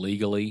carrying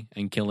illegally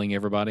and killing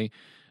everybody?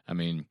 I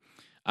mean,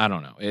 I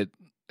don't know.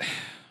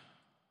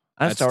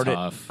 That's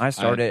tough. I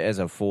started as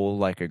a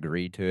fool,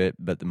 agreed to it,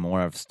 but the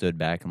more I've stood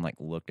back and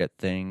looked at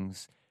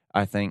things,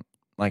 I think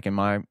in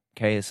my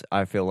case,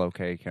 I feel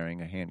okay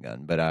carrying a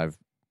handgun, but I've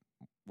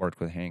worked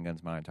with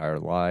handguns my entire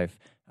life.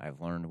 I've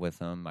learned with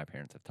them. My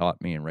parents have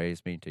taught me and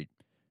raised me to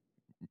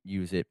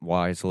use it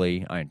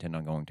wisely. I intend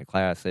on going to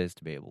classes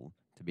to be able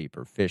to be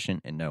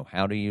proficient and know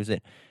how to use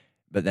it.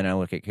 But then I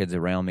look at kids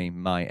around me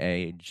my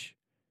age,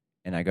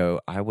 and I go,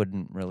 I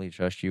wouldn't really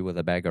trust you with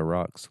a bag of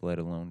rocks, let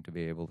alone to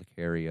be able to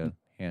carry a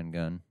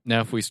handgun.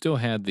 Now, if we still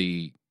had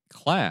the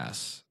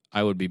class,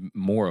 I would be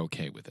more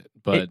okay with it.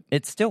 But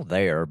It's still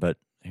there, but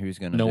who's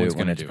going to No do one's it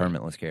when gonna it's do it.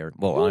 permanently carried?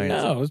 Well, Well,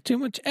 no, it's too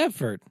much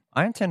effort.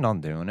 I intend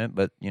on doing it,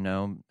 but,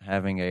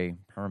 having a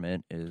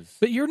permit is...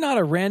 But you're not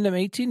a random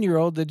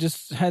 18-year-old that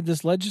just had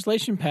this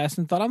legislation passed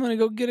and thought, I'm going to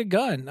go get a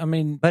gun. I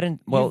mean,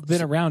 you've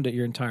been around it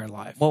your entire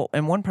life. Well,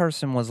 and one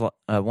person was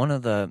one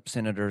of the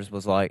senators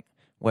was like,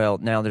 well,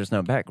 now there's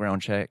no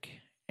background check.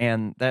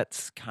 And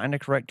that's kind of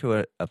correct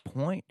to a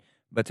point.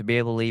 But to be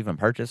able to even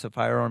purchase a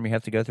firearm, you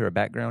have to go through a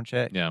background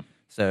check. yeah,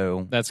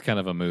 So, that's kind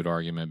of a moot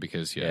argument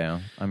because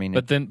yeah. I mean,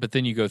 But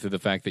then you go through the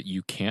fact that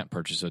you can't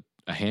purchase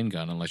a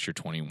handgun unless you're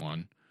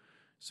 21.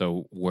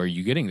 So where are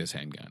you getting this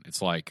handgun?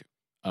 It's like,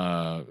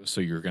 so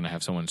you're going to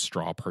have someone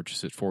straw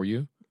purchase it for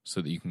you so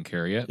that you can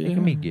carry it. it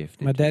can be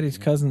gifted. My to daddy's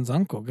you. cousin's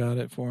uncle got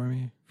it for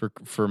me.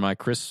 For my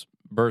Chris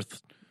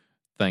birth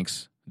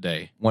thanks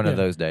day. One Yeah. of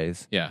those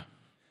days. Yeah.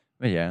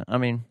 But yeah, I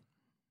mean,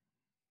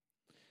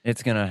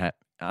 it's going to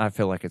I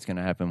feel like it's going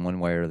to happen one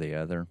way or the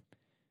other.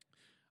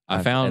 I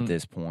at found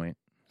this point.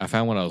 I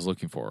found what I was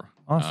looking for.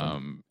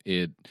 Awesome.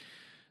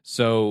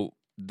 So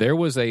there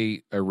was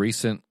a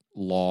recent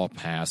law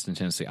passed in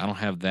Tennessee. I don't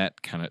have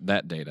that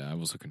data. I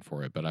was looking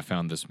for it, but I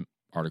found this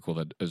article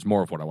that is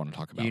more of what I want to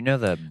talk about. You know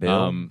the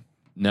bill?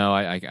 No,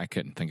 I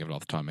couldn't think of it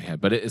off the top of my head.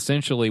 But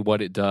essentially,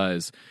 what it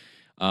does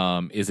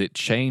is it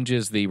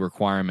changes the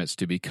requirements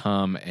to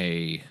become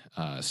a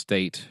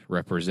state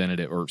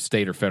representative or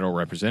state or federal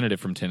representative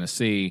from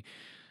Tennessee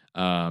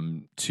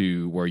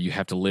to where you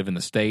have to live in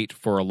the state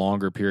for a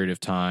longer period of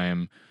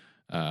time.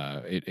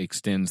 It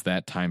extends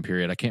that time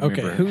period. I can't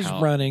Okay, remember who's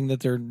running that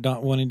they're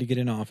not wanting to get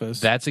in office?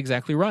 That's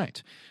exactly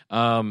right.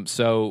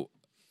 So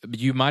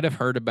you might have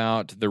heard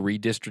about the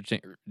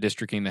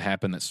redistricting that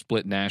happened that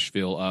split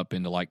Nashville up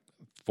into like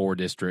 4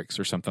 districts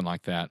or something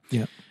like that.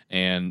 Yeah.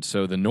 And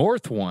so the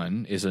North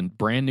one is a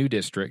brand new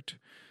district,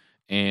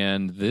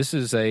 and this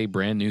is a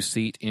brand new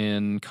seat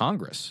in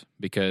Congress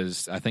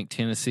because I think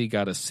Tennessee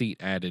got a seat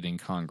added in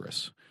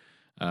Congress.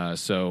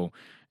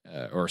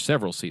 Or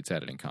several seats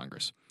added in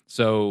Congress.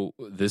 So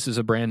this is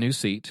a brand new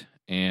seat,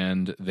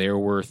 and there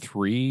were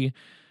 3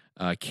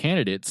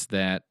 candidates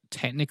that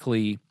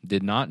technically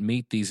did not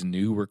meet these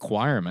new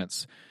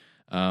requirements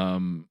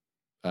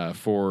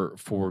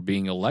for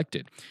being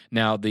elected.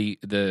 Now,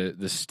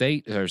 the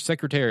state or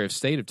Secretary of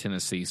State of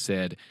Tennessee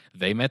said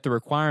they met the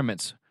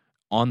requirements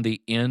on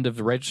the end of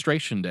the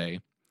registration day,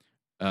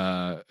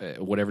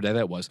 whatever day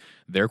that was.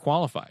 They're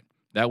qualified.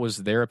 That was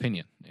their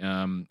opinion,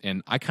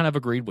 and I kind of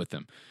agreed with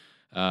them.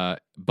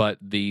 But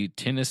the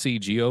Tennessee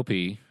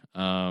GOP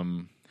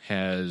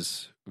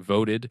has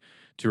voted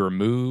to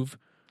remove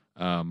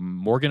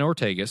Morgan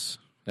Ortagus.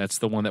 That's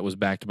the one that was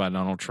backed by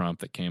Donald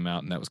Trump that came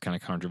out, and that was kind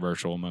of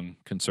controversial among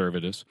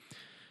conservatives.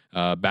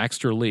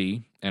 Baxter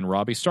Lee and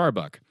Robbie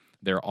Starbuck.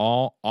 They're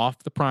all off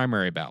the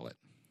primary ballot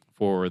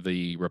for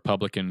the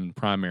Republican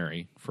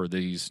primary for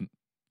the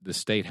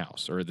state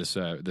house or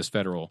this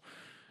federal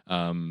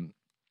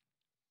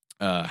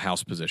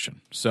house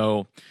position.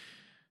 So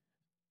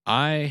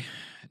I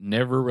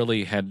never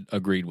really had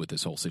agreed with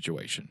this whole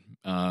situation,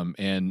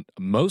 and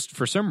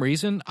for some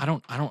reason I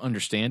don't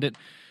understand it.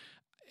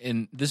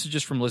 And this is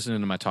just from listening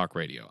to my talk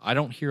radio. I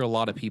don't hear a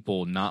lot of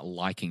people not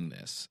liking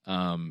this.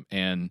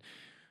 And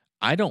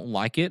I don't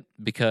like it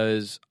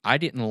because I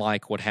didn't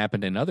like what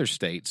happened in other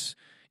states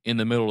in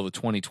the middle of the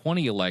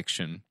 2020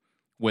 election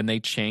when they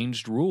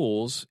changed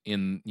rules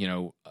in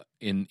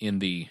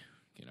the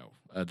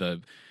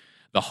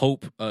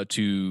hope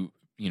to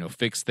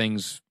fix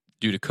things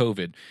due to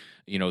COVID.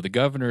 The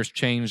governors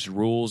changed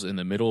rules in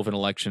the middle of an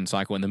election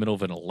cycle, in the middle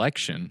of an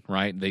election,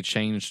 right? They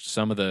changed,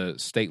 some of the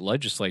state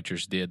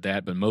legislatures did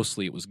that, but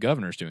mostly it was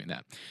governors doing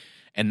that.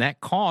 And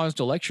that caused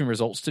election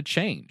results to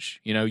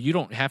change. You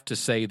don't have to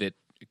say that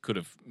it could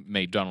have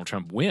made Donald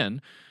Trump win,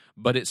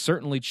 but it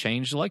certainly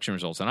changed election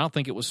results. And I don't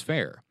think it was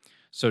fair.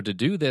 So to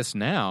do this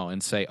now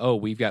and say, oh,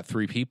 we've got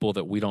three people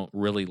that we don't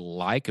really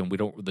like and the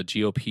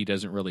GOP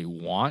doesn't really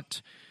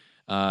want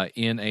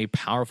in a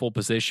powerful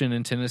position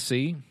in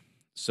Tennessee,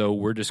 so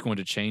we're just going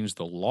to change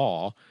the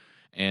law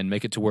and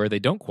make it to where they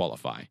don't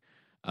qualify.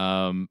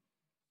 And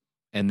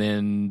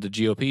then the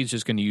GOP is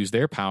just going to use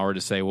their power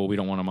to say, well, we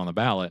don't want them on the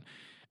ballot.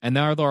 And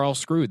now they're all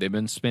screwed. They've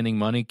been spending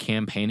money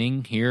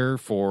campaigning here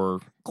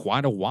for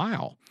quite a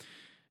while.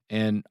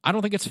 And I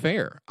don't think it's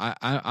fair.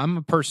 I'm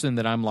a person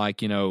that I'm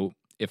like,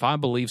 if I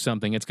believe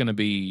something, it's going to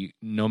be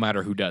no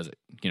matter who does it.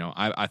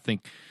 I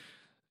think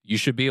you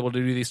should be able to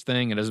do this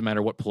thing. It doesn't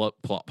matter what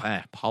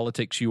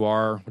politics you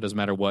are. It doesn't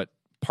matter what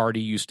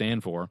party you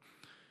stand for.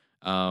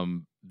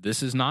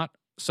 This is not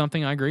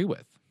something I agree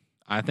with.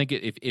 I think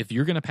if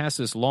you're going to pass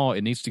this law,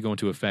 it needs to go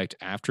into effect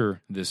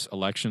after this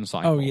election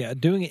cycle. Oh, yeah.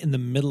 Doing it in the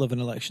middle of an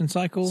election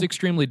cycle? It's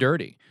extremely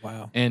dirty.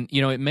 Wow. And,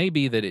 it may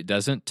be that it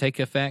doesn't take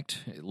effect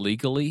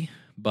legally,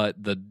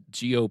 but the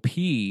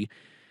GOP,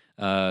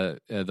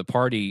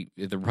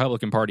 the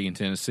Republican Party in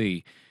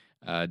Tennessee,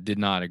 did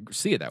not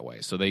see it that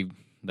way. So they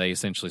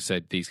essentially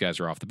said these guys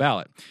are off the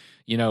ballot.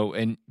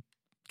 And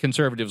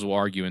conservatives will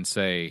argue and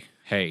say,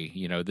 hey,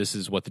 this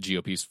is what the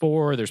GOP is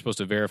for. They're supposed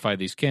to verify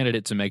these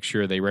candidates and make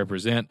sure they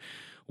represent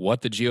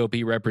what the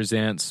GOP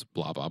represents,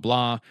 blah, blah,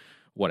 blah,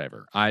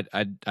 whatever. I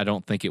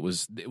don't think it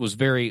was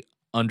very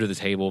under the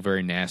table,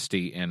 very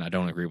nasty, and I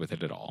don't agree with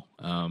it at all.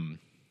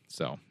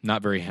 So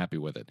not very happy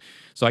with it.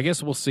 So I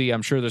guess we'll see.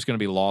 I'm sure there's going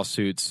to be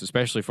lawsuits,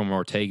 especially from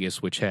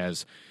Ortagus, which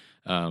has,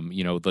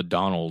 the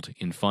Donald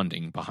in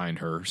funding behind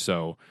her.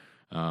 So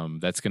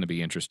that's going to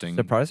be interesting.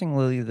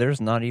 Surprisingly, there's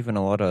not even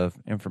a lot of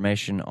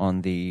information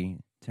on the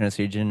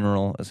Tennessee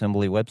General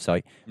Assembly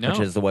website, which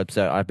is the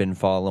website I've been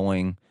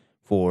following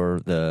for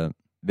the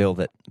bill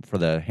for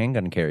the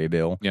handgun carry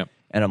bill. Yep.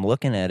 And I'm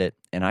looking at it,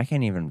 and I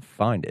can't even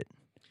find it.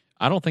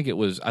 I think it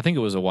was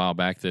a while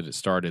back that it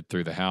started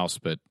through the House,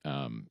 but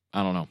I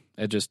don't know.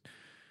 It just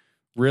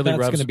really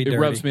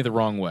rubs me the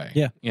wrong way.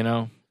 Yeah.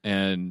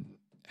 And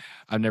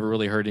I've never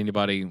really heard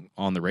anybody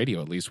on the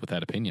radio, at least, with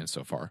that opinion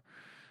so far.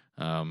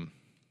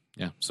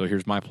 Yeah, so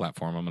here's my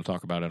platform I'm going to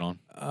talk about it on.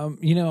 I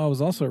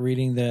was also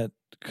reading that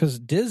because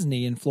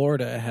Disney in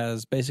Florida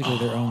has basically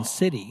their own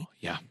city.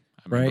 Yeah,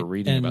 I remember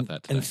reading about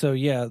that today. And so,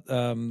 yeah,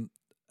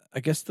 I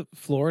guess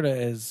Florida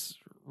is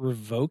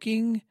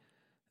revoking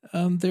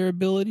their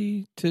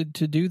ability to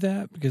do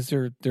that because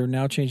they're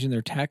now changing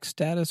their tax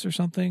status or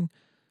something.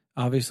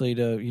 Obviously, I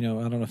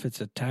don't know if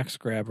it's a tax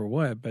grab or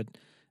what, but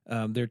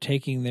they're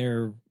taking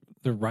their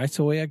rights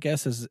away, I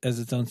guess, as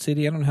its own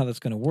city. I don't know how that's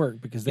going to work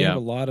because they have a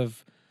lot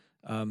of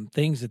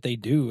things that they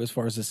do as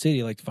far as the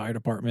city, like the fire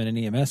department and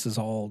EMS is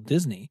all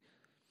Disney.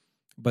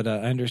 But I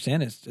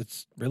understand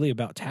it's really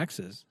about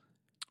taxes.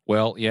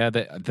 Well, yeah,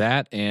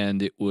 that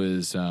and it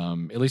was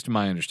at least in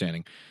my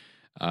understanding.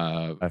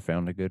 I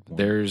found a good one.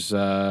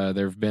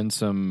 There have been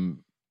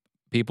some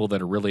people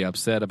that are really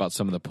upset about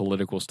some of the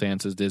political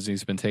stances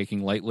Disney's been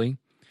taking lately.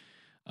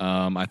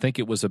 I think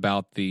it was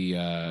about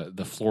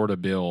the Florida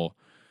bill.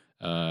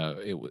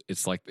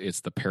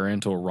 It's the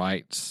parental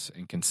rights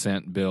and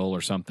consent bill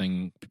or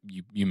something.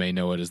 You may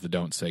know it as the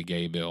Don't Say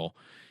Gay bill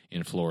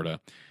in Florida.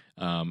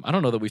 I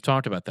don't know that we've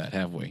talked about that,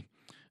 have we?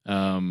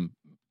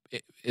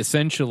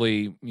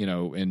 Essentially,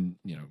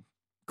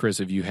 Chris,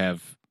 if you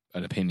have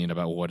an opinion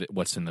about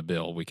what's in the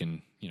bill, we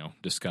can,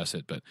 discuss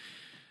it. But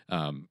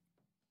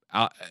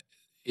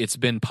it's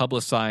been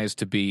publicized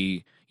to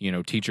be,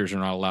 teachers are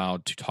not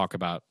allowed to talk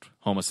about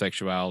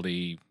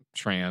homosexuality,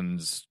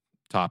 trans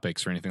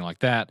topics, or anything like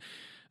that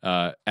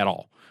at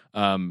all.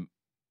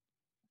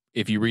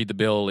 If you read the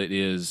bill, it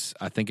is,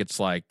 I think it's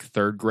like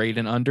third grade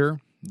and under.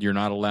 You're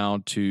not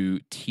allowed to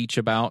teach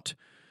about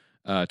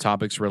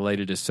topics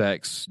related to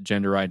sex,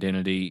 gender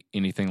identity,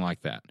 anything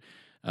like that.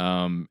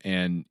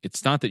 And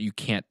it's not that you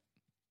can't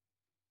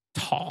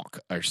talk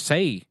or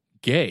say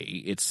gay.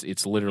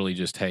 It's literally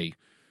just, hey,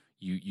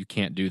 you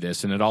can't do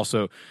this. And it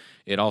also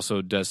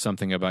does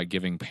something about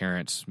giving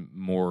parents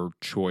more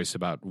choice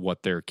about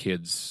what their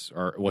kids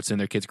are, what's in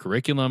their kids'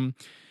 curriculum,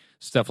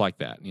 stuff like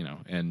that.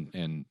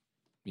 And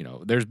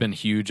there's been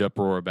huge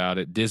uproar about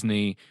it.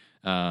 Disney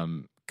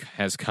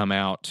has come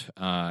out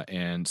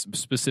and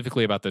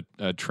specifically about the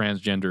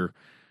transgender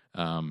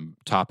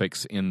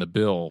topics in the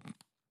bill,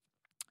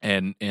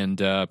 and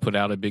put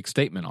out a big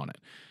statement on it.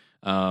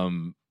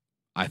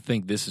 I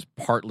think this is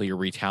partly a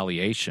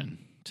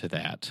retaliation to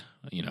that,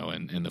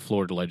 and the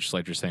Florida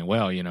legislature saying,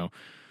 well,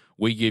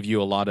 we give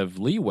you a lot of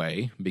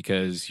leeway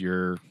because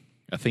you're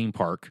a theme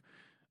park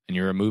and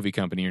you're a movie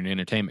company, you're an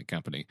entertainment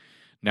company.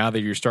 Now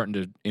that you're starting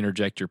to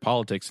interject your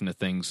politics into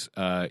things,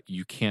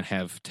 you can't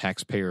have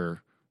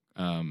taxpayer,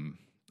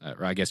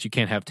 or I guess you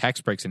can't have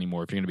tax breaks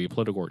anymore if you're going to be a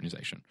political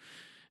organization.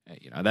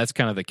 That's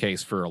kind of the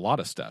case for a lot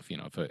of stuff.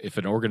 If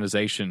an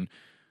organization,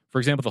 for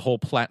example, the whole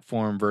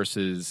platform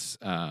versus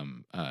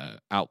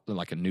out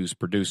like a news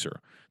producer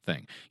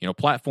thing.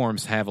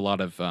 Platforms have a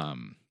lot of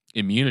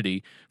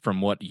immunity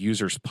from what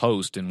users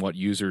post and what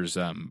users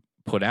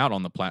put out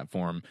on the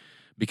platform,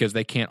 because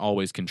they can't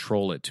always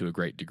control it to a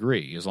great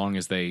degree. As long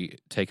as they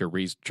take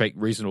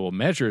reasonable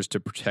measures to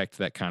protect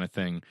that kind of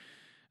thing,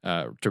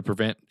 to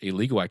prevent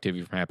illegal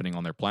activity from happening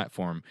on their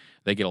platform,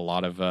 they get a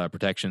lot of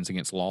protections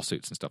against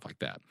lawsuits and stuff like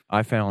that.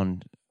 I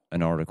found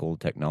an article,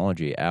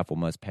 Technology. Apple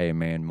must pay a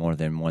man more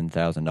than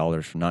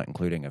 $1,000 for not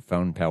including a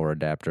phone power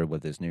adapter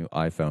with his new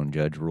iPhone,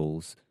 judge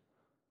rules.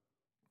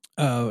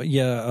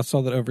 Yeah, I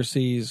saw that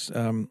overseas,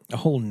 a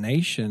whole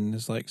nation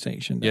is like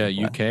sanctioned. Yeah,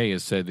 UK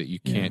has said that you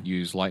can't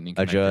use Lightning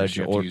connectors. A judge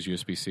you have to use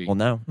USB-C.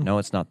 Well, no,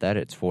 it's not that.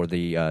 It's for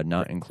the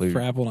not include for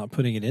Apple not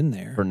putting it in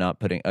there. For not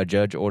putting a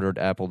judge ordered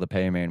Apple to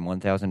pay a man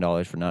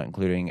 $1,000 for not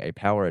including a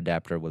power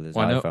adapter with his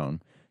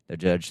iPhone. The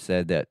judge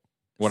said that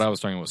what I was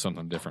talking about was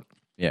something different.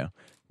 Yeah.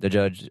 The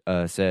judge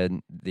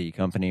said the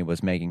company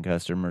was making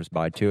customers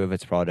buy two of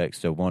its products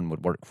so one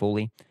would work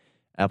fully.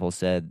 Apple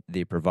said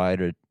the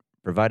provided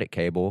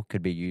cable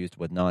could be used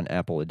with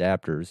non-Apple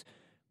adapters,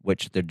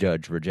 which the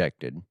judge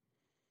rejected.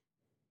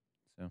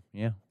 So,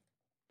 yeah.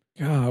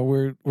 God,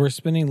 we're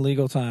spending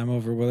legal time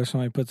over whether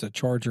somebody puts a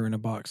charger in a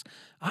box.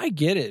 I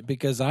get it,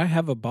 because I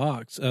have a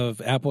box of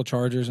Apple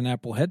chargers and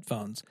Apple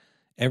headphones.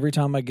 Every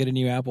time I get a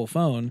new Apple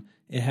phone,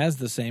 it has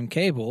the same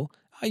cable.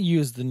 I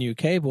use the new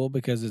cable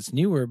because it's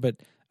newer, but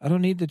I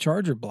don't need the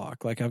charger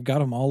block. Like, I've got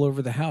them all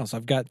over the house.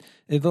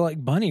 They're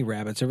like bunny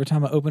rabbits. Every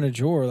time I open a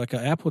drawer, like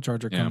an Apple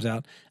charger comes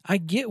out. I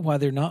get why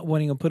they're not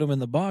wanting to put them in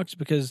the box,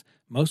 because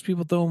most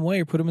people throw them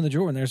away or put them in the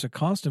drawer, and there's a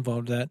cost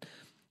involved with that.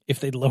 If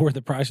they lower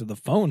the price of the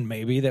phone,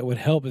 maybe that would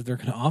help if they're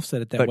going to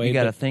offset it that way. But you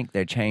got to think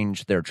they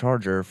changed their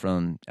charger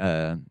from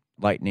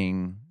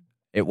Lightning.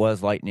 It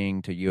was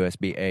Lightning to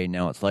USB-A.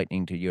 Now it's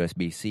Lightning to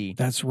USB-C.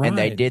 That's right. And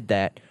they did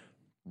that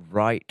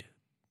right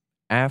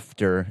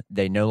after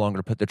they no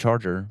longer put the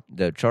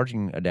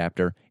charging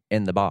adapter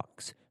in the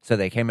box. So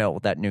they came out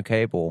with that new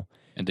cable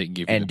and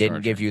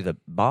didn't give you the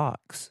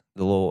box,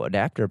 the little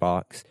adapter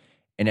box.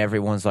 And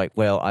everyone's like,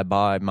 well, I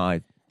buy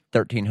my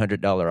 $1,300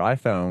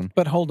 iPhone.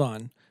 But hold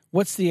on.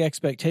 What's the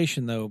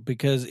expectation, though?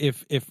 Because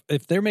if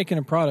they're making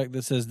a product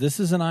that says this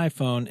is an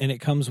iPhone and it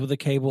comes with a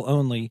cable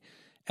only,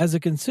 as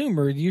a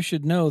consumer, you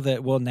should know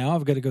that, well, now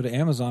I've got to go to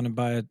Amazon and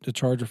buy a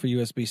charger for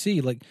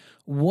USB-C. Like,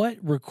 what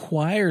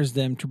requires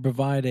them to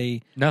provide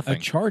a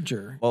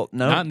charger? Well,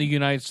 no. Not in the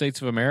United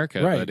States of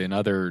America, right, but in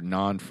other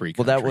non-free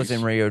countries. Well, that was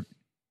in Rio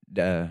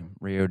de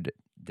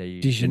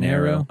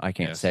Janeiro. I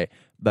can't say it.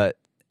 But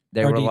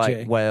they were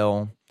like,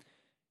 well,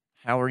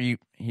 how are you?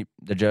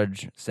 The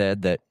judge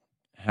said that,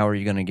 how are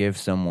you going to give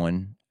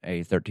someone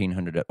a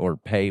 $1,300 or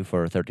pay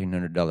for a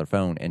 $1,300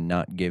 phone and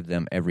not give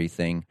them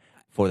everything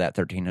for that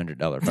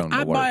 $1,300 phone?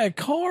 I buy a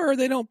car,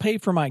 they don't pay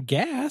for my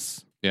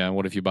gas. Yeah, and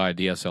what if you buy a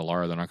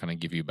DSLR? They're not going to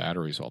give you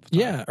batteries all the time.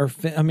 Yeah, or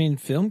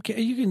film.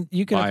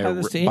 You can apply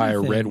this to anything. Buy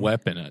a red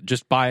weapon.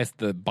 Just buy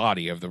the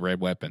body of the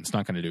red weapon. It's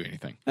not going to do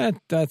anything.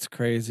 That's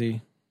crazy.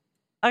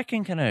 I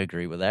can kind of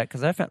agree with that,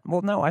 because I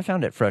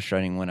found it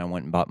frustrating when I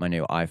went and bought my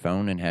new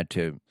iPhone and had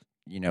to,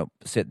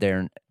 sit there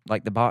and,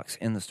 like, the box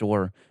in the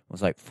store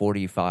was like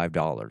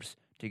 $45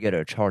 to get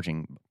a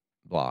charging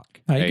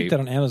block. You get that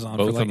on Amazon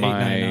for like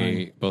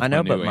 $8.99. Both my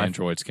new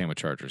Androids came with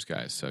chargers,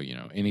 guys. So,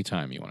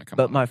 anytime you want to come.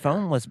 But my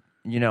phone was,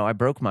 I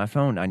broke my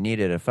phone. I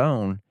needed a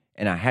phone,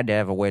 and I had to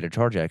have a way to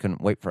charge it. I couldn't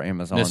wait for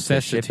Amazon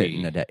to ship it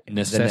in a day.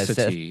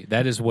 Necessity.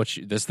 That is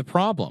that's the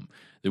problem.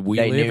 That we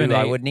they live knew in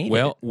I would need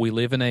it. We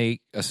live in a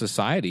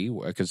society,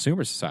 a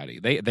consumer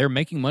society. They're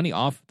making money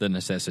off the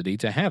necessity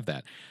to have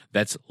that.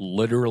 That's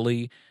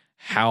literally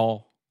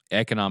how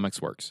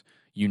economics works.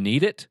 You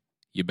need it,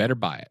 you better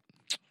buy it.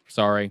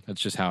 Sorry, that's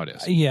just how it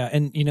is. Yeah,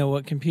 and you know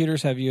what?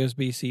 Computers have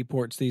USB-C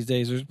ports these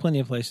days. There's plenty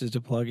of places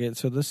to plug it.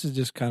 So this is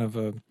just kind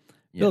of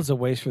feels a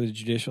waste for the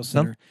Judicial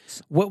Center.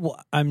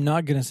 What I'm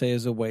not going to say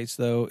is a waste,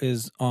 though,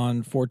 is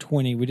on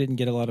 420. We didn't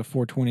get a lot of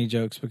 420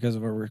 jokes because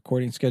of our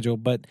recording schedule,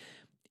 but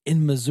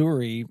in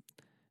Missouri,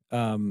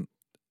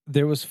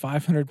 there was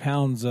 500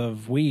 pounds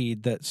of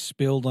weed that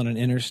spilled on an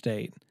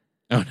interstate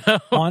Oh, no.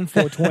 on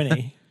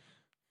 420.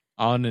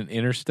 On an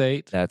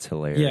interstate? That's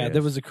hilarious. Yeah,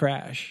 there was a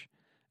crash.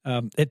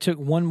 It took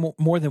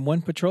more than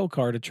one patrol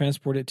car to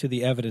transport it to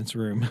the evidence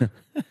room.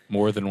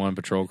 More than one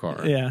patrol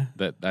car. Yeah.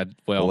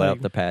 Pull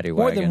out the paddy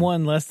More wagon. than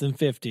one, less than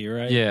 50,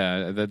 right?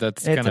 Yeah,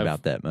 that's It's kind of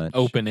about that much.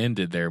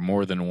 open-ended there,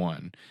 more than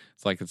one.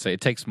 It's like it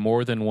takes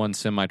more than one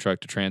semi-truck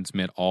to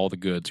transmit all the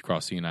goods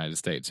across the United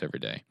States every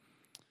day.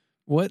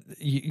 What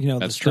you know,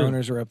 That's the true.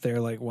 stoners are up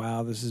there like,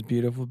 wow, this is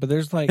beautiful. But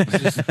there's like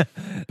just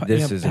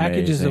This is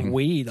packages amazing. of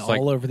weed It's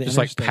all over the just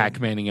interstate. like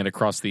Pac-Manning it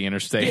across the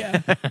interstate.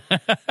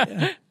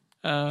 Yeah.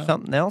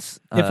 Something else?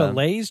 If a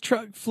Lay's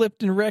truck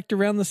flipped and wrecked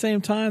around the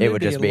same time, It there'd would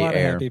be just a be lot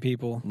air. of happy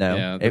people. No.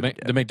 Yeah,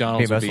 it- the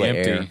McDonald's would be mostly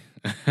empty.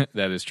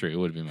 That is true. It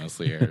would be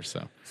mostly air.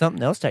 So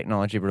Something else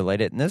technology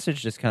related, and this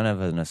is just kind of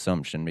an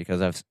assumption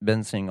because I've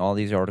been seeing all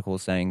these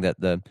articles saying that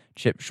the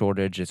chip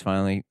shortage is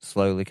finally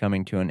slowly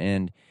coming to an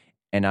end.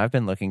 And I've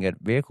been looking at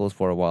vehicles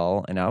for a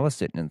while, and I was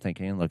sitting and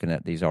thinking and looking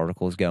at these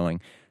articles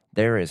going,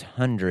 there is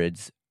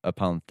hundreds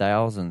upon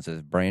thousands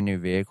of brand new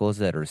vehicles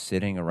that are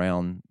sitting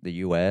around the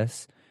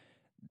U.S.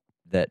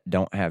 that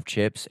don't have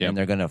chips, Yep. and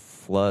they're going to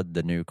flood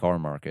the new car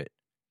market.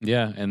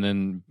 yeah, and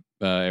then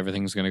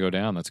everything's going to go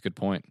down. That's a good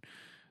point.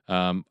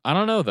 I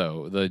don't know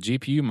though. The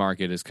GPU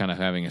market is kind of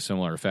having a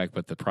similar effect,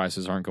 but the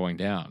prices aren't going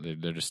down.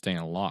 They're just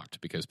staying locked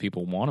because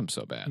people want them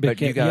so bad.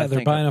 But you gotta they're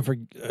think buying them for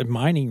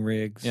mining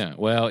rigs. Yeah,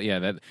 well, yeah,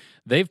 that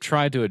they've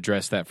tried to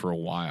address that for a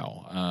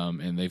while,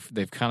 and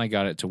they've kind of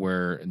got it to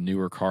where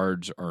newer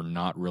cards are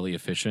not really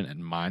efficient at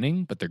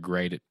mining, but they're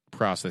great at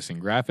processing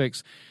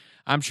graphics.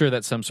 I'm sure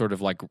that's some sort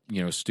of like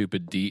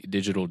stupid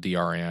digital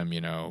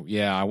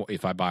DRM.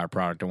 If I buy a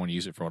product, I want to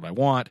use it for what I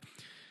want.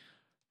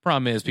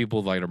 Problem is,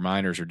 people like our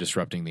miners are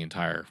disrupting the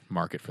entire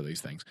market for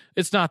these things.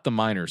 It's not the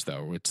miners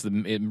though.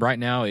 Right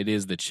now it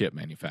is the chip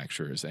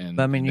manufacturers, and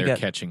But, I mean, they're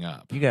catching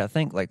up. You got to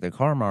think like the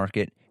car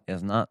market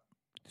is not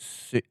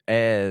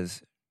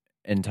as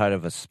in tight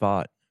of a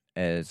spot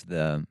as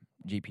the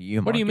GPU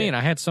market. What do you mean?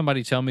 I had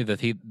somebody tell me that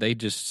they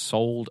just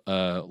sold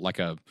like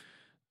a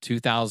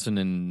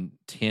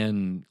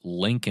 2010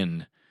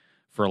 Lincoln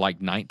for like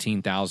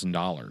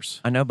 $19,000.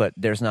 I know, but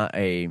there's not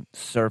a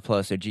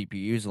surplus of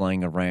GPUs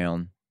laying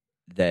around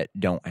that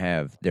don't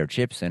have their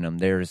chips in them.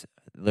 There's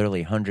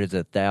literally hundreds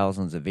of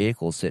thousands of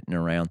vehicles sitting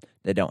around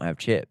that don't have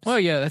chips. Well,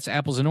 yeah, that's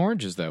apples and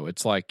oranges though.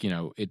 It's like,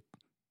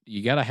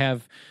 you got to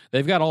have,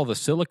 they've got all the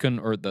silicon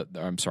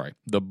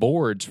the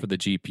boards for the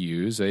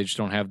GPUs. They just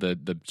don't have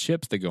the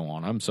chips that go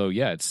on them. So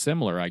yeah, it's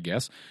similar, I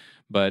guess.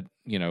 But,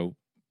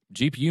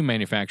 GPU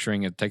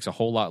manufacturing, it takes a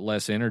whole lot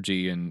less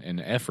energy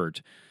and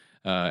effort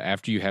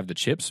after you have the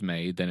chips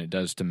made than it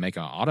does to make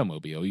an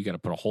automobile. You got to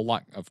put a whole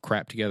lot of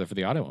crap together for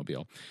the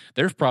automobile.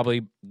 There's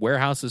probably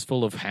warehouses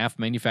full of half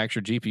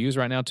manufactured GPUs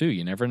right now too.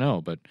 You never know,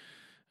 but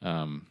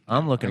I'm I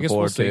looking guess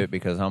forward we'll to see. it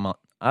because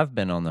I've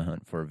been on the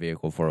hunt for a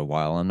vehicle for a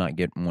while. I'm not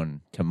getting one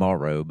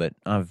tomorrow, but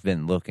I've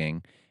been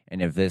looking.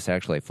 And if this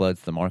actually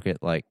floods the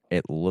market like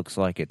it looks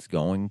like it's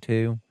going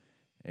to,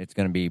 it's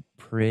going to be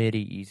pretty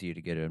easy to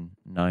get a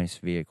nice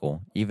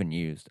vehicle, even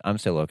used. I'm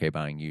still okay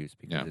buying used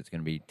because Yeah. it's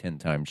going to be 10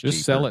 times cheaper.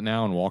 just sell it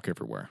now and walk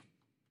everywhere.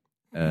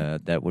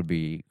 That would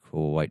be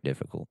quite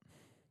difficult.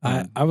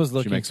 I was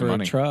looking make some for a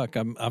money. truck.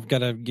 I've got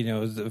to,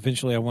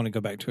 eventually I want to go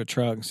back to a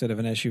truck instead of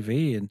an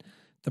SUV, and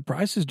the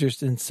price is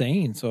just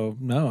insane. So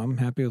no, I'm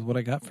happy with what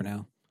I got for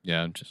now.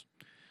 Yeah,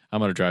 I'm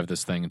going to drive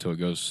this thing until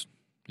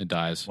it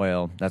dies.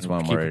 Well, that's what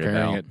I'm Keep worried repairing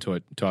about.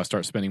 it until I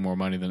start spending more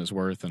money than it's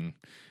worth, and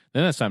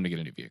then it's time to get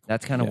a new vehicle.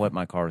 That's kind of Yeah. what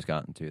my car's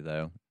gotten to,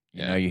 though.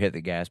 You Yeah. know, you hit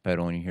the gas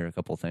pedal and you hear a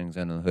couple things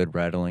under the hood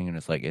rattling, and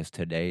it's like, it's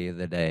today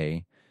the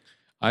day.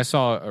 I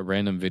saw a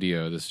random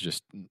video. This is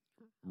just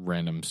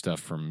random stuff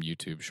from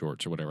YouTube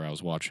Shorts or whatever I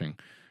was watching.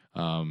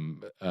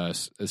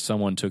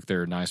 Someone took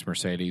their nice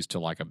Mercedes to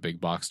like a big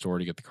box store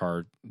to get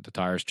the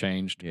tires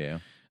changed. Yeah.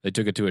 They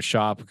took it to a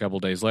shop a couple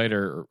days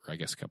later, or I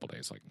guess a couple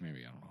days, like maybe,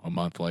 I don't know, a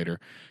month later,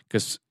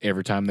 because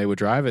every time they would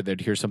drive it,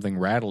 they'd hear something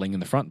rattling in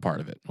the front part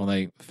of it. Well,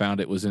 they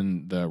found it was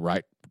in the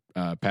right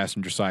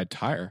passenger side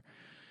tire,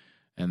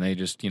 and they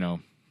just,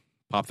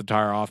 pop the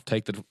tire off,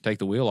 take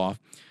the wheel off,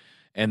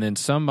 and then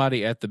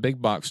somebody at the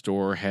big box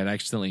store had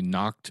accidentally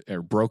knocked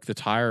or broke the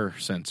tire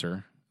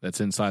sensor that's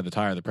inside the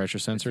tire, the pressure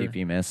sensor,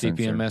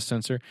 TPMS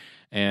sensor,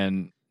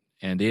 and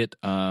it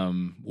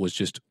was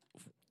just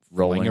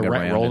rolling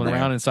rolling in there.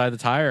 around inside the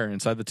tire,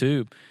 inside the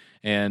tube,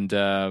 and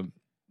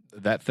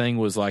that thing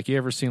was like, you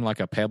ever seen like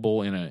a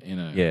pebble in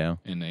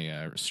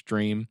a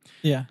stream?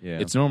 Yeah. Yeah.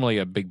 It's normally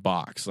a big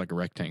box, like a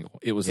rectangle.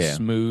 It was a Yeah.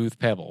 smooth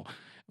pebble.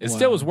 It Wow.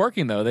 still was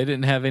working though. They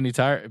didn't have any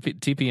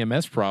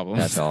TPMS problems.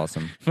 That's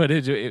awesome. But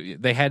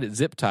they had it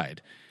zip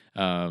tied.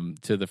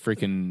 to the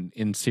freaking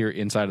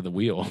inside of the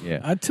wheel.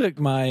 Yeah. I took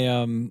my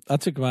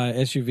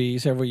SUV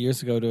several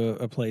years ago to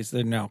a place.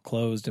 They're now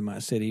closed in my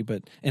city,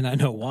 and I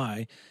know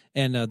why.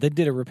 And they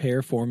did a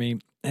repair for me.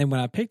 And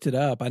when I picked it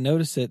up, I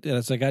noticed it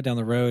as I got down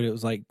the road. It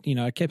was like,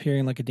 I kept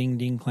hearing like a ding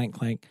ding clank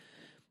clank.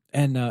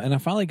 And I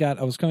finally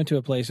I was coming to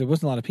a place. There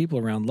wasn't a lot of people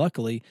around,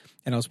 luckily.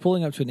 And I was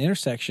pulling up to an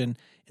intersection,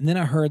 and then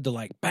I heard the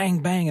like bang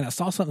bang, and I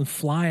saw something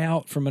fly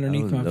out from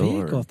underneath my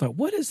vehicle. I thought,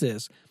 what is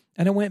this?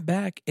 And I went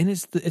back, and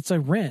it's a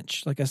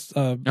wrench, like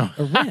a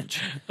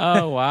wrench.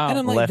 Oh wow! And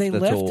I'm like, they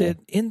left tool.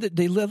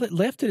 it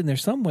left it in there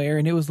somewhere,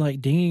 and it was like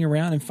dinging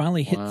around, and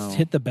finally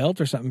hit the belt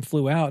or something,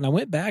 flew out. And I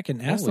went back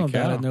and asked them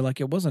about it, and they're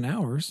like, it wasn't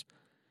ours.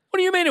 What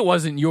do you mean it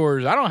wasn't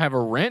yours? I don't have a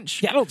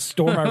wrench. Yeah, I don't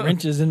store my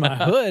wrenches in my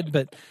hood,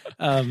 but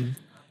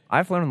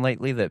I've learned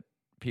lately that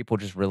people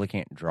just really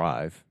can't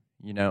drive.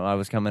 I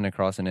was coming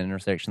across an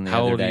intersection the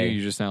How other old are day. you?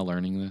 You're just now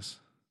learning this?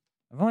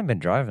 I've only been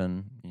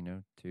driving,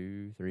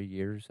 2-3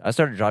 years. I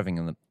started driving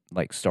in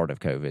the start of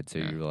COVID, so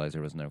you realize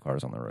there was no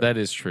cars on the road. That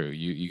is true.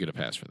 You get a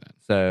pass for that.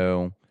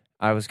 So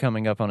I was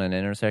coming up on an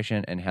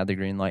intersection and had the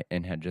green light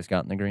and had just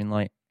gotten the green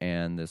light,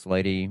 and this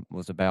lady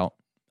was about,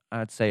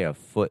 I'd say, a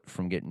foot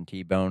from getting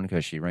T-boned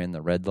because she ran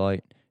the red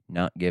light,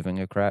 not giving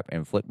a crap,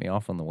 and flipped me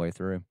off on the way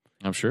through.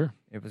 I'm sure.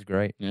 It was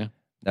great. Yeah.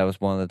 That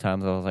was one of the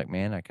times I was like,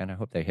 man, I kind of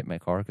hope they hit my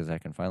car because I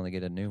can finally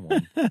get a new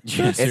one.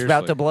 Yeah, It's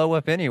about to blow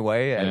up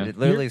anyway, and Yeah. it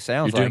literally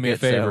sounds You're like doing me a it,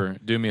 so- favor.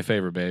 Do me a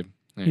favor, babe.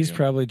 There you he's go.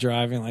 probably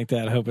driving like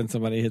that, hoping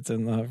somebody hits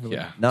him.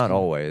 Yeah. Not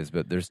always,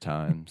 but there's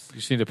times. You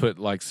just need to put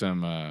like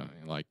some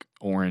like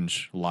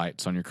orange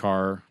lights on your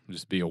car.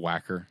 Just be a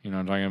whacker. You know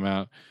what I'm talking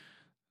about?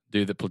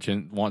 Dude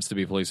that wants to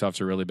be a police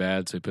officer really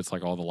bad, so he puts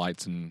like all the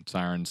lights and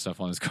sirens stuff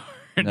on his car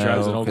and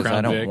drives an No, old because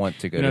Crown I don't Vic. want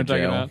to go You know to what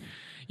I'm talking jail. about?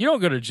 You don't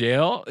go to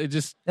jail. It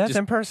just That's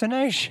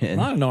impersonation.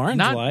 Not an orange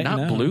light, not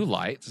no. blue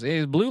lights.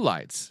 It's blue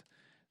lights.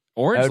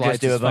 Orange I would lights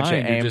just do is a bunch fine.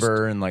 of You're just-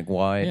 amber and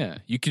white. yeah,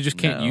 you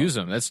can't No. use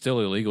them. That's still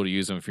illegal to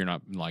use them if you're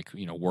not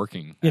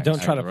working. Yeah, don't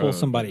outside try to the pull road.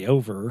 somebody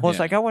over. Well, it's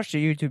Yeah. like I watched a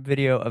YouTube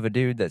video of a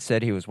dude that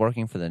said he was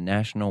working for the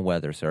National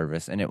Weather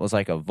Service, and it was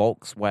like a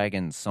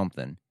Volkswagen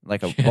something,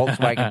 like a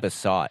Volkswagen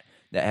Passat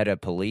that had a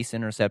police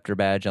interceptor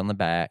badge on the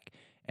back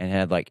and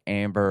had like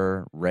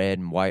amber, red,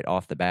 and white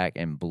off the back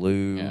and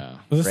blue. Yeah.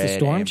 Was this the red,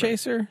 storm amber.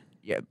 chaser?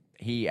 Yeah,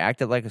 he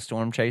acted like a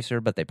storm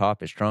chaser, but they pop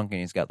his trunk and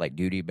he's got like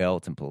duty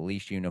belts and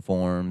police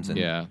uniforms. And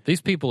Yeah,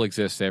 these people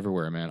exist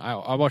everywhere, man.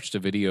 I watched a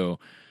video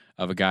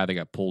of a guy that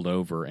got pulled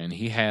over, and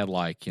he had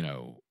like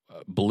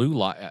blue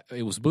light.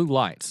 It was blue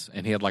lights,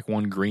 and he had like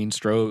one green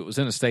strobe. It was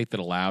in a state that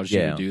allows you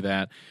Yeah. to do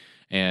that,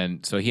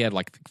 and so he had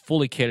like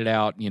fully kitted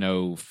out,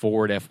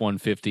 Ford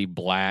F-150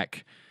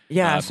 black.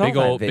 yeah, I saw big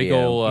that old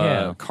video.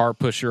 Yeah. car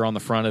pusher on the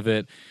front of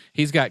it.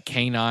 He's got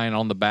canine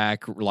on the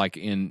back, like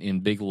in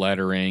big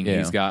lettering. Yeah.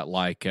 He's got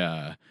like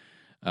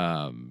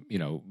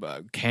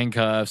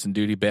handcuffs and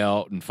duty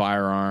belt and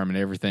firearm and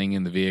everything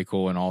in the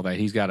vehicle and all that.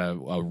 He's got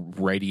a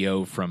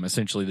radio from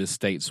essentially this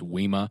state's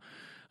WEMA.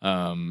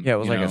 Yeah, it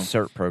was like a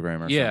CERT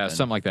program or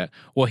something like that.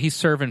 Well, he's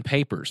serving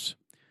papers.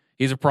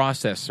 He's a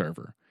process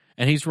server.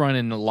 And he's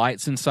running the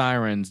lights and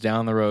sirens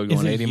down the road Is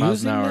going he 80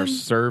 miles an using hour, them?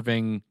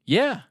 serving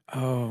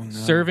Oh, no.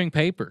 serving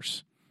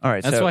papers. All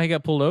right, That's so why he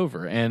got pulled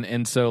over.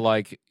 And so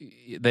like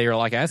they are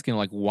like asking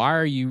like, why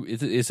are you?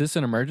 Is this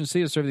an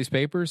emergency to serve these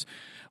papers?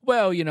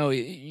 Well,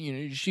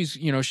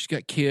 she's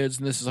got kids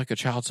and this is like a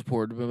child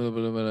support. Blah, blah,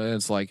 blah, blah.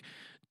 It's like,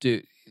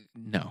 dude,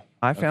 no.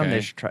 I found Okay.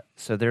 this.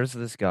 So there's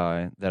this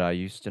guy that I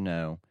used to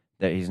know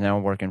that he's now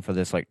working for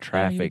this like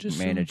traffic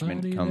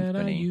management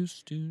company.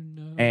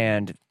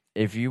 And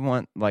if you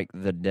want like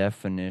the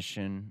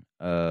definition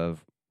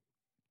of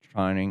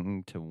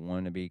trying to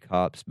want to be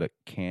cops but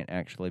can't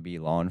actually be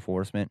law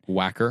enforcement,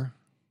 Whacker.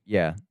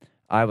 yeah,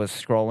 I was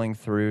scrolling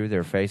through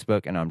their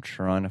Facebook and I'm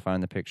trying to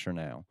find the picture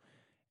now,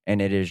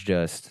 and it is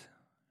just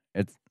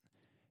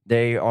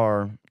they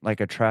are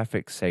like a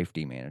traffic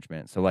safety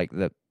management. So like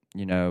the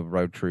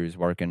road crews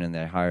working and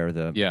they hire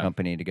the Yeah.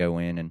 company to go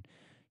in and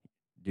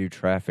do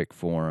traffic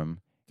for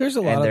them. There's a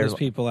And lot of there's- those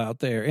people out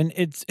there, and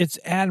it's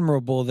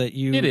admirable that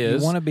you It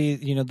is. want to be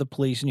the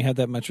police and you have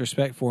that much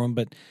respect for them,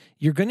 but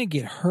you're going to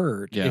get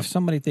hurt Yeah. if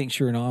somebody thinks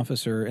you're an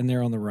officer and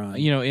they're on the run.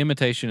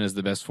 Imitation is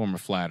the best form of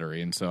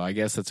flattery, and so I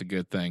guess that's a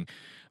good thing.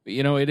 But,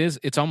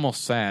 it's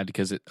almost sad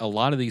because a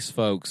lot of these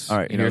folks, All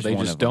right, here's they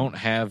one just of 'em. don't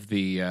have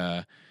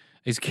the.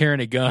 He's carrying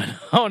a gun.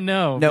 Oh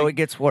no! No, it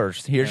gets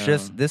worse. Here's Yeah.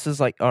 this is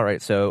like, all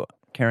right, so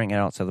carrying it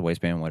outside the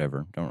waistband,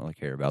 whatever. Don't really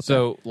care about that.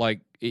 So,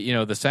 like,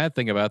 the sad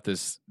thing about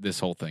this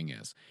whole thing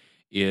is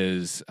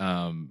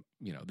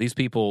these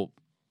people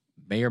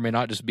may or may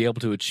not just be able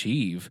to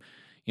achieve,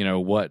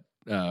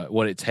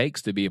 what it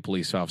takes to be a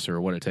police officer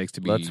or what it takes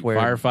to be a Let's wear-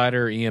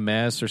 firefighter,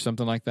 EMS, or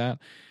something like that.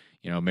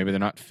 Maybe they're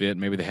not fit.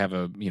 Maybe they have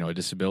a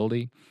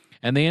disability,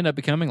 and they end up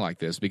becoming like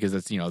this because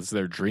it's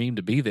their dream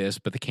to be this,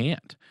 but they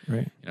can't.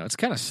 Right. It's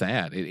kind of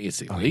sad.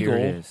 It's Oh, here illegal,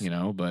 it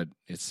is. but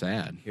it's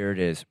sad. Here it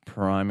is,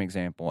 prime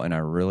example, and I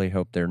really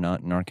hope they're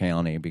not in our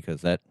county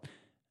because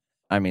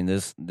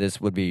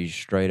this would be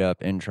straight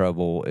up in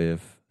trouble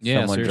if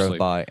Yeah, someone seriously. drove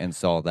by and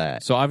saw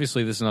that. So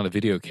obviously this is not a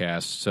video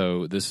cast.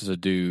 So this is a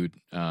dude.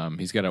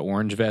 He's got an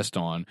orange vest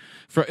on.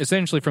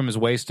 Essentially from his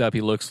waist up,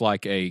 he looks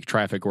like a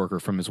traffic worker.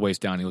 From his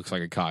waist down, he looks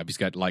like a cop. He's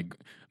got like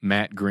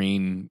matte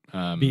green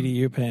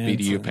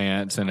BDU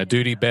pants and a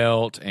duty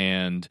belt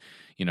and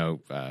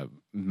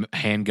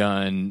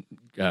handgun,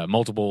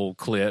 multiple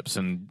clips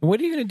and. What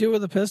are you going to do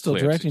with a pistol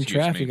clips, directing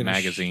excuse traffic? me,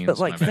 magazines. But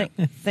like, my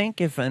bad.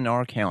 think if in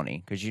our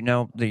county, because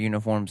the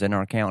uniforms in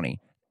our county,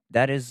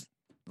 that is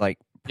like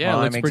Yeah, it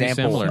prime looks pretty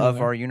example similar. of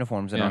our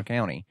uniforms in Yeah. our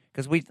county.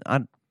 Because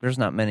there's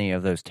not many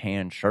of those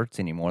tan shirts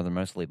anymore. They're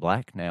mostly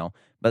black now,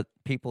 but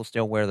people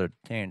still wear their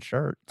tan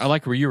shirts. I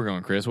like where you were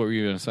going, Chris. What were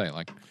you going to say?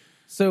 Like,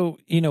 So,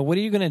 what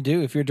are you going to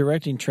do if you're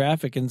directing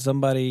traffic and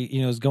somebody,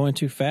 is going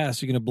too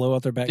fast? You're going to blow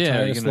out their back Yeah,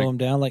 tire you're to gonna slow them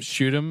down? Like,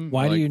 shoot him.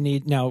 why do you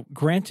need... Now,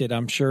 granted,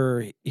 I'm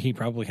sure he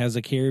probably has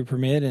a carry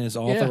permit and is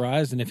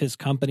authorized, and if his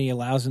company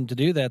allows him to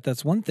do that,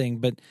 that's one thing.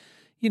 But,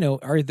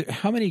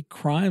 how many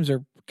crimes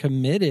are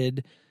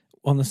committed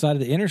on the side of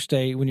the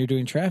interstate when you're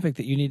doing traffic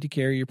that you need to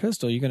carry your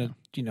pistol? You're going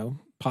to,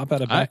 pop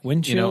out a back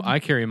windshield? I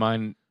carry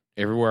mine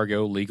everywhere I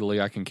go legally.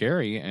 I can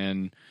carry,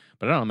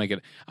 but I don't make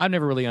it. I've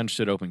never really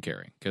understood open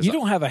carry because you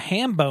don't have a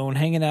ham bone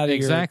hanging out of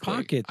your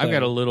pocket. I've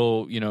got a though.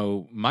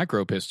 little,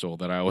 micro pistol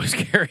that I always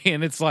carry,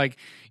 and it's like,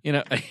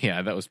 yeah,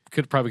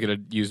 could have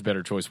used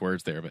better choice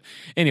words there, but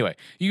anyway,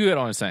 you get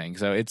what I'm saying.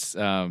 So it's,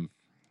 yeah,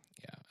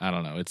 I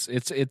don't know. It's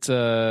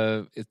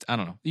I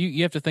don't know.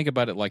 You have to think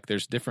about it like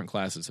there's different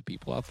classes of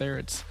people out there.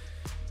 It's,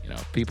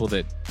 people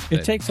that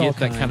takes all get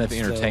that kind of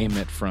kinds, though.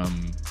 entertainment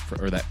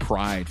or that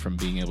pride from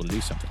being able to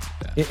do something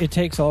like that. It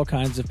takes all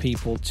kinds of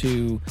people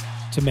to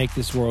make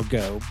this world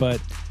go.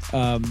 But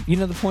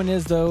the point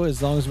is, though,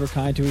 as long as we're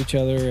kind to each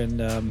other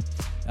and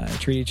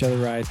treat each other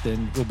right,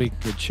 then we'll be in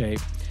good shape.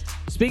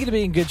 Speaking of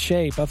being in good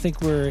shape, I think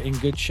we're in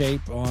good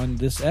shape on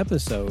this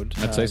episode.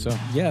 I'd say so.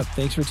 Yeah,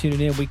 thanks for tuning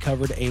in. We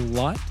covered a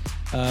lot.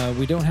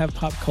 We don't have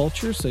pop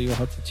culture, so you'll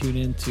have to tune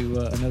in to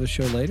another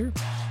show later.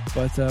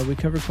 But we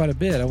covered quite a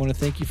bit. I want to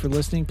thank you for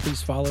listening. Please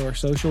follow our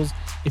socials.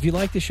 If you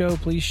like the show,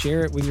 please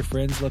share it with your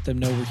friends. Let them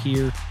know we're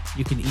here.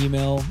 You can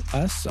email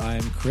us.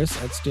 I'm Chris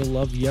at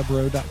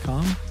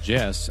stillloveyubro.com.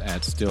 Jess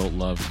at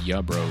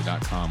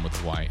stillloveyubro.com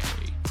with a YA.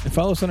 And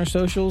follow us on our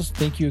socials.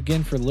 Thank you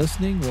again for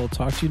listening. We'll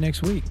talk to you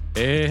next week.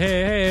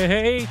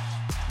 Hey.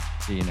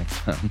 See you next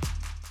time.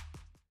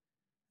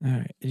 All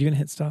right. Are you going to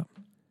hit stop?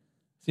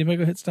 Is anybody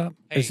going to hit stop?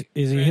 Hey,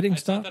 is he hitting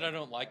it's stop? not that I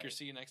don't like your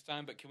see you next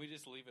time, but can we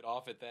just leave it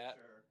off at that?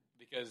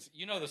 Because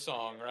you know the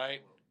song,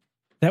 right?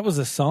 That was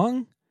a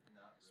song?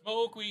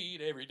 Smoke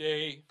weed every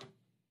day.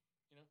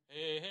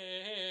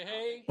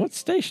 Hey. What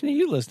station are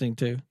you listening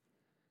to?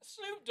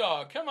 Snoop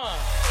Dogg, come on.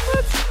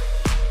 What?